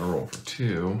now gonna roll for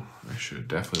 2. I should have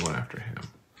definitely went after him.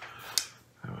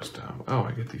 That was dumb. Oh,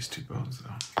 I get these 2 bones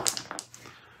though.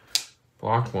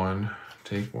 Block 1,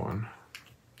 take 1.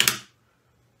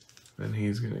 Then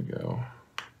he's gonna go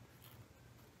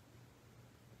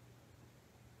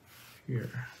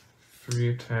here. 3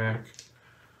 attack,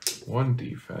 1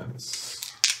 defense.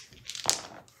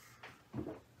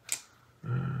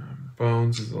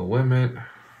 Bones is the limit.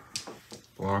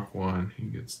 Block 1, he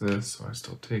gets this, so I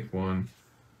still take 1.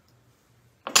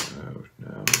 Oh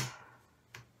no.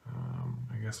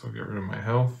 I guess I'll get rid of my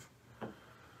health.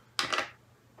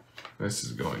 This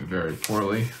is going very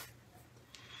poorly.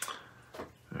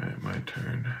 Alright, my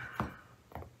turn.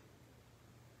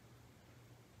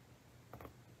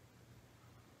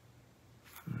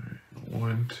 Alright,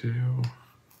 1, 2.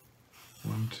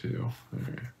 1, 2.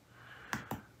 Alright.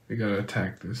 We gotta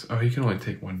attack this. Oh, he can only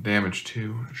take 1 damage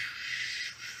too.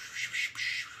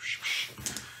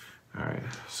 Alright,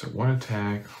 so 1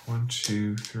 attack, 1,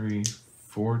 2, 3,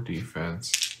 4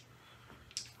 defense.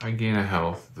 I gain a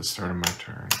health at the start of my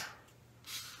turn.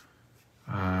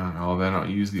 Then I'll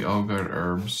use the All Good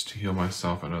Herbs to heal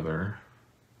myself another.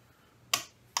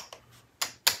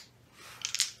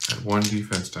 Add 1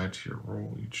 defense die to your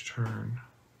roll each turn.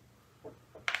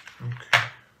 Okay.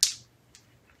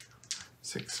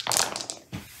 6.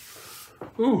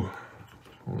 Ooh,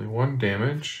 only 1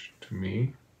 damage to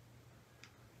me.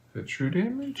 Is it true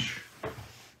damage?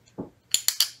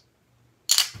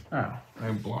 Oh,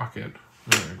 I block it.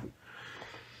 All right.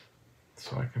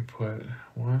 So I can put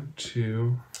 1,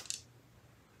 2,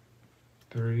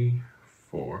 3,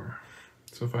 4.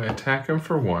 So if I attack him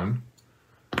for 1,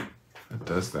 it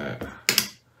does that.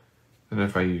 Then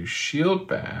if I use Shield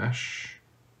Bash,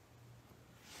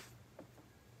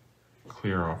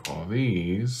 clear off all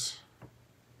these,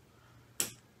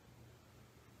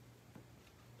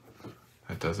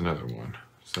 that does another one.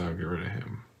 So I'll get rid of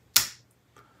him.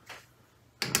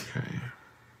 Okay.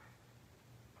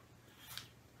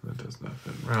 That does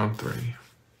nothing. Round 3.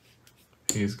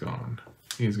 He's gone.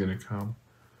 He's gonna come.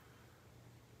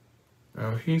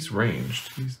 Oh, he's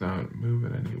ranged. He's not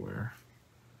moving anywhere.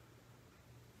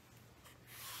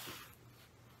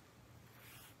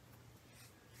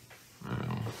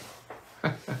 Oh.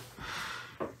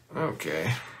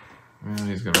 Okay. Well,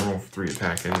 he's gonna roll for 3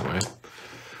 attack anyway.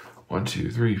 1,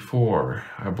 2, 3, 4.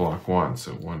 I block 1,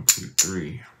 so 1, 2,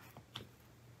 3.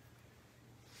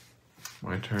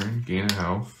 My turn. Gain a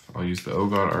health. I'll use the Oh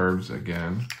God Herbs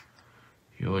again.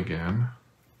 Heal again.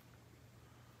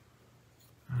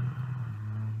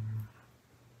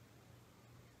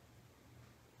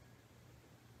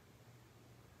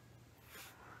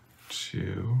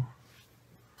 2,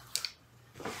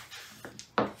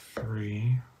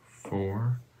 3,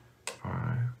 4,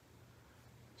 5,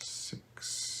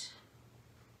 6.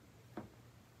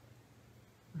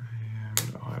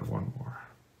 And I'll add 1 more.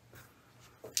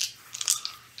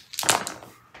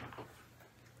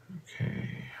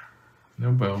 Okay.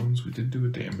 No bones. We did do a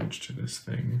damage to this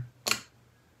thing.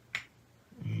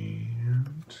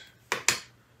 And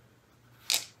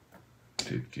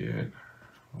did get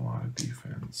a lot of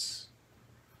defense.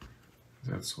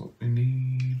 That's what we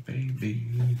need, baby,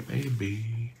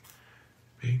 baby,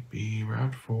 baby.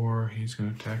 Round 4, he's gonna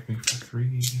attack me for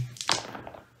 3.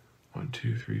 1,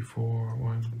 2, 3, 4.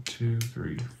 1, 2,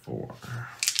 3, 4.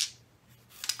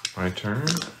 My turn.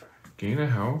 Gain a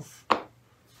health. Okay.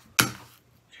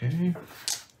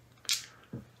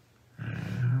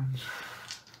 And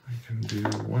I can do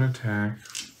 1 attack,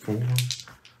 4,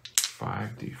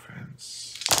 5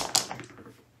 defense.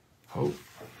 Hope.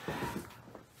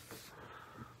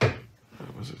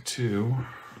 That was a 2.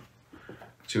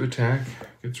 2 attack,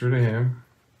 gets rid of him.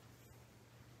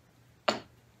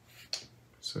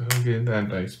 So he'll get that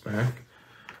dice back.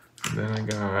 And then I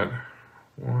got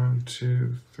 1,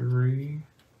 2, 3,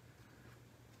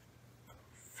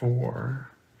 4.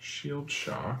 Shield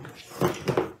Shock.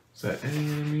 Is that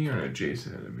any enemy or an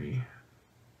adjacent enemy?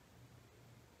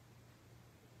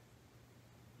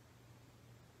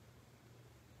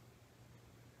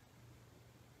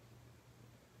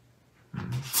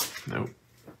 Nope.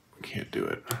 Can't do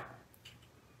it.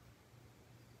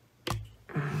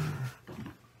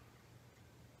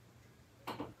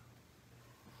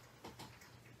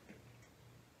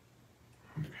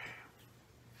 Okay.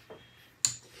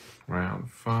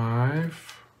 Round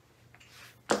 5.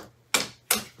 1,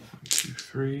 2,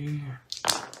 3.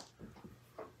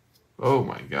 Oh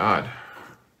my god.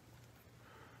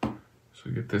 So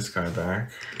we get this guy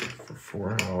back for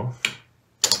 4 health.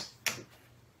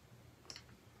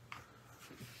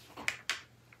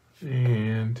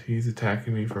 And he's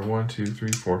attacking me for 1, 2,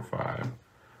 3, 4, 5.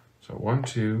 So 1,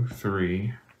 2,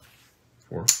 3,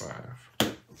 4,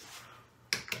 5.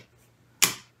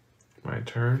 My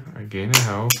turn. I gain a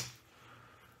health.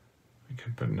 I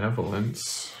can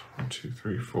Benevolence. 1, 2,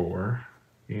 3, 4.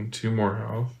 Gain 2 more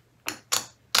health.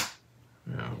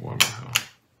 Yeah, 1 more health.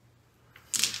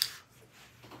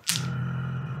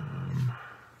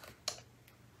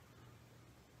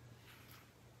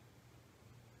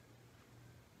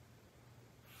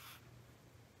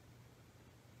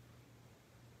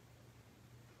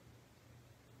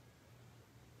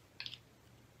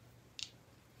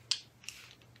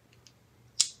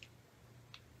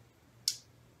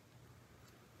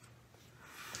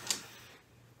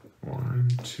 1,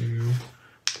 2,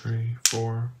 3,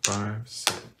 4, 5,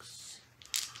 6.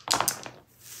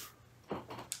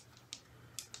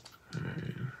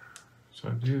 Alright. So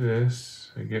I do this.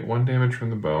 I get 1 damage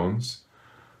from the bones.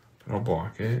 But I'll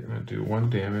block it. And I do 1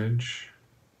 damage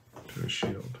to the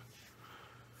shield.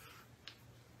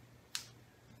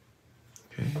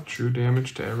 Okay, true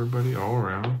damage to everybody all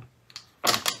around.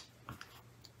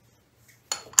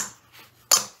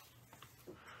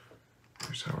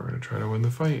 Here's how we're going to try to win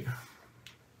the fight.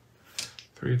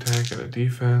 3 attack and a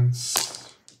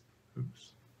defense.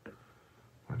 Oops.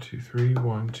 1, 2, 3.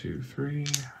 1, 2, 3.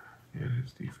 And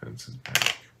his defense is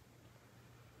back.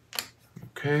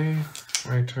 Okay,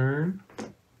 my turn.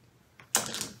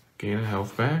 Gain a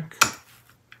health back.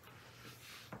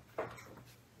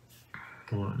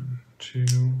 1, 2,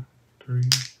 3,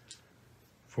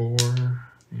 4.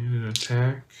 And an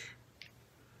attack.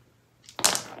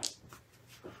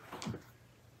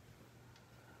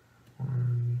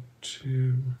 1,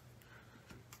 2,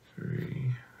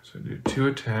 3. So I do 2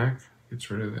 attack. Gets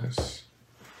rid of this.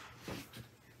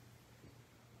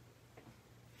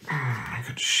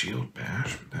 could shield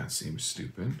bash, but that seems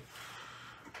stupid.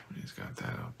 He's got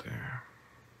that out there.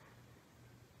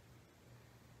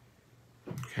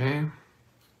 Okay.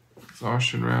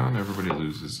 Exhaustion round. Everybody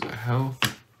loses a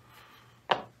health.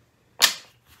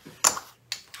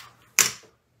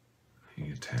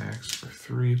 He attacks for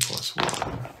 3 plus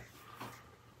 1.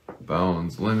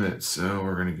 Bones limit, so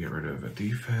we're going to get rid of a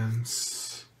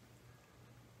defense.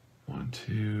 1,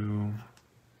 2,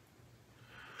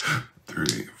 3,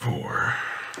 4.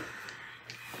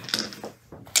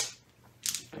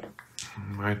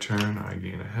 My turn, I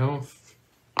gain a health.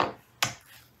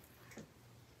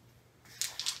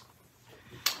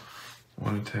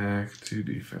 1 attack, 2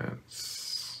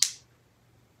 defense.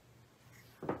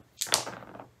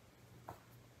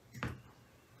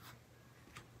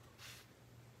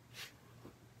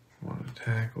 One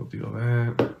attack will deal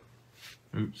that.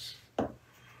 Oops.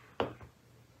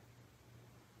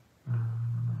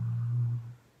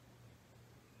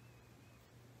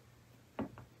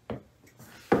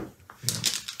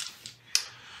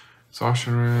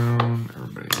 Exhaustion round,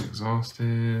 everybody's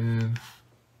exhausted.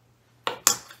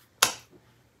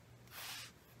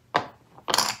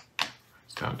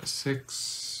 It's down to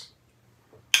 6.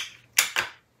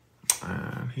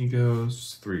 And he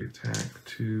goes 3 attack,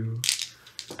 2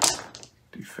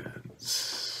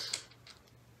 defense.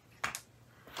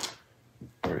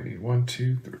 3, 1,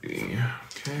 2, 3.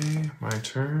 Okay, my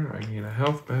turn. I gain a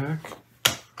health back.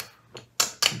 2,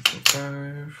 4,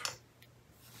 5.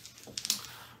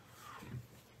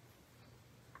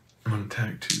 1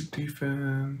 attack, 2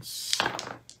 defense.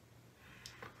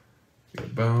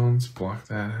 Get bones, block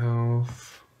that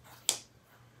health.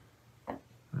 Do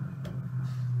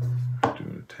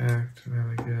an attack to that,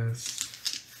 I guess.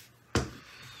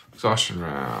 Exhaustion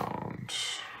round.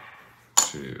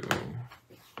 2.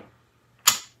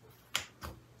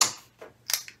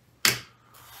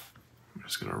 I'm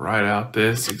just gonna ride out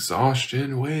this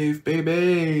exhaustion wave,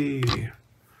 baby.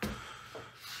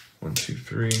 1, 2,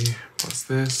 3, plus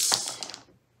this.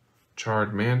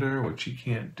 Charred Mander, which he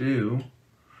can't do.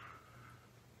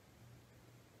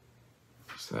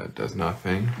 So that does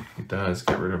nothing. He does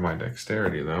get rid of my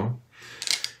dexterity, though.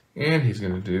 And he's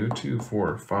going to do 2,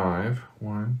 4, 5.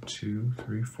 1, 2,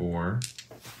 3, 4,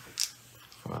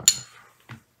 5.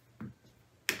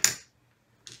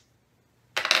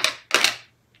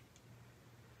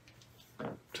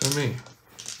 To me.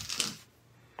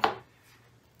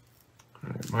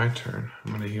 Alright, my turn.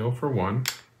 I'm going to heal for 1.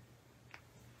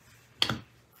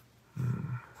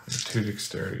 2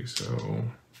 dexterity, so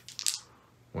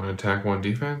 1 attack, 1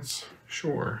 defense?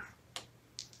 Sure.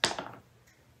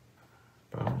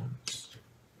 Bones.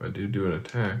 If I do an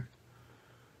attack,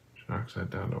 which knocks that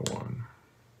down to 1.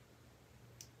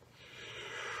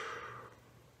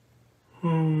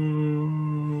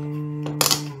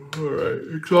 Alright,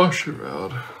 exhaustion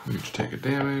round. We each take a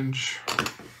damage.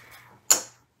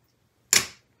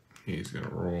 He's gonna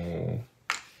roll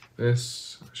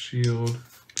this, a shield,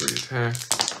 3 attack.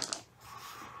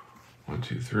 1,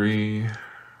 2, 3,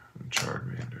 Charred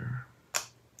Mander.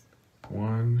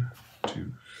 1,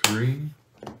 2, 3.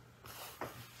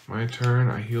 My turn,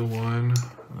 I heal 1,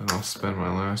 and I'll spend my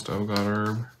last Oh God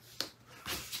Herb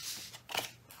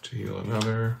to heal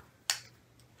another.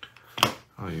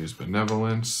 I'll use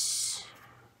Benevolence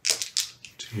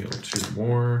to heal 2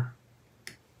 more.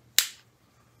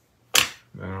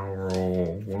 Then I'll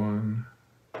roll 1.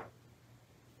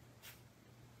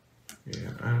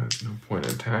 Yeah, there's no point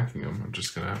in attacking him. I'm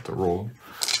just going to have to roll,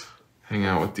 hang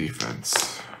out with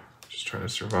defense. Just try to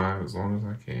survive as long as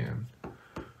I can.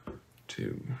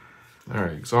 2.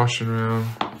 Alright, exhaustion round.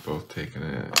 Both taking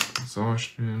it.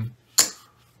 Exhaustion.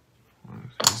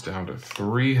 He's down to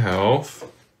 3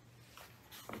 health.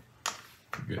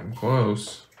 Getting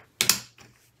close.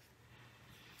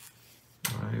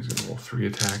 He's going to roll 3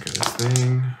 attack at his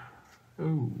thing.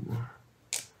 Ooh.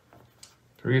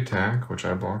 3 attack, which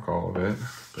I block all of it.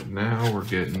 But now we're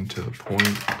getting to the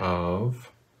point of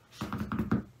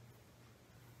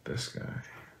this guy.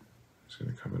 He's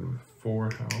going to come in with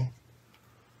 4 health.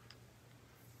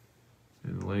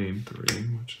 In lane 3,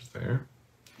 which is there.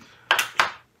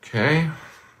 Okay.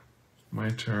 My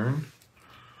turn.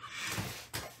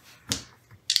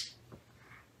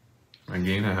 I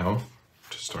gain a health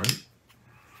to start.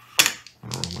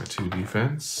 I'll roll my 2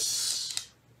 defense.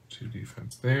 2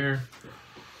 defense there.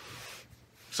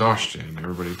 Exhaustion.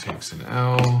 Everybody takes an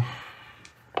L.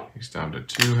 He's down to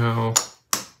 2 health.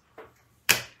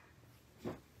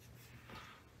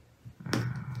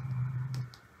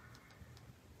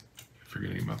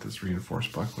 Forgetting about this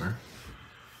reinforced buckler.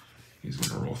 He's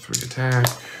going to roll 3 attack.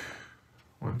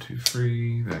 1, 2,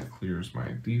 3. That clears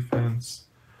my defense.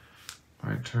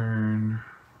 My turn.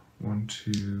 1,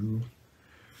 2,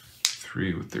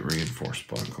 3 with the reinforced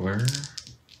buckler.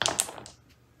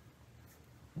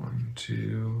 1,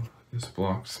 2. This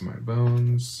blocks my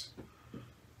bones.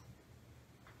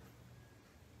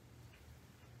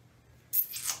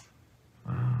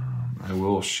 I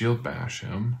will shield bash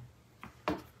him.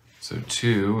 So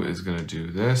 2 is going to do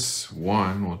this.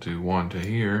 1 will do 1 to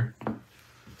here.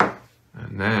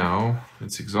 And now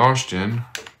it's exhaustion.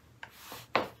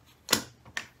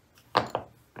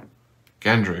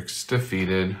 Gendricks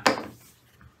defeated.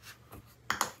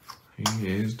 He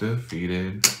is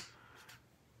defeated.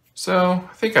 So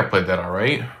I think I played that all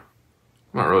right. I'm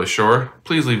not really sure.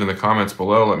 Please leave in the comments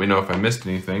below. Let me know if I missed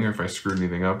anything or if I screwed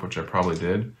anything up, which I probably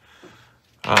did.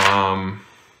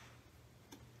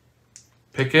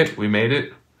 Picket, we made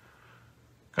it.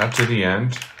 Got to the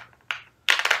end.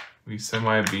 We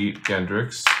semi-beat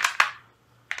Gendricks.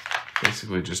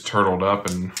 Basically just turtled up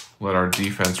and let our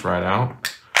defense ride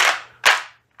out.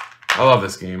 I love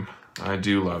this game. I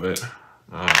do love it.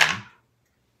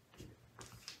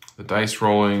 The dice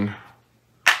rolling,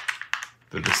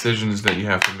 the decisions that you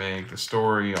have to make, the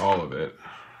story, all of it.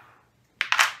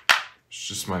 It's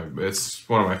just it's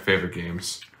one of my favorite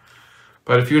games.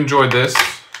 But if you enjoyed this,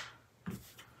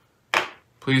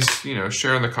 please,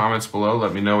 share in the comments below.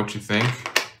 Let me know what you think.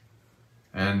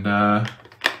 And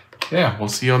yeah, we'll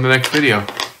see you on the next video.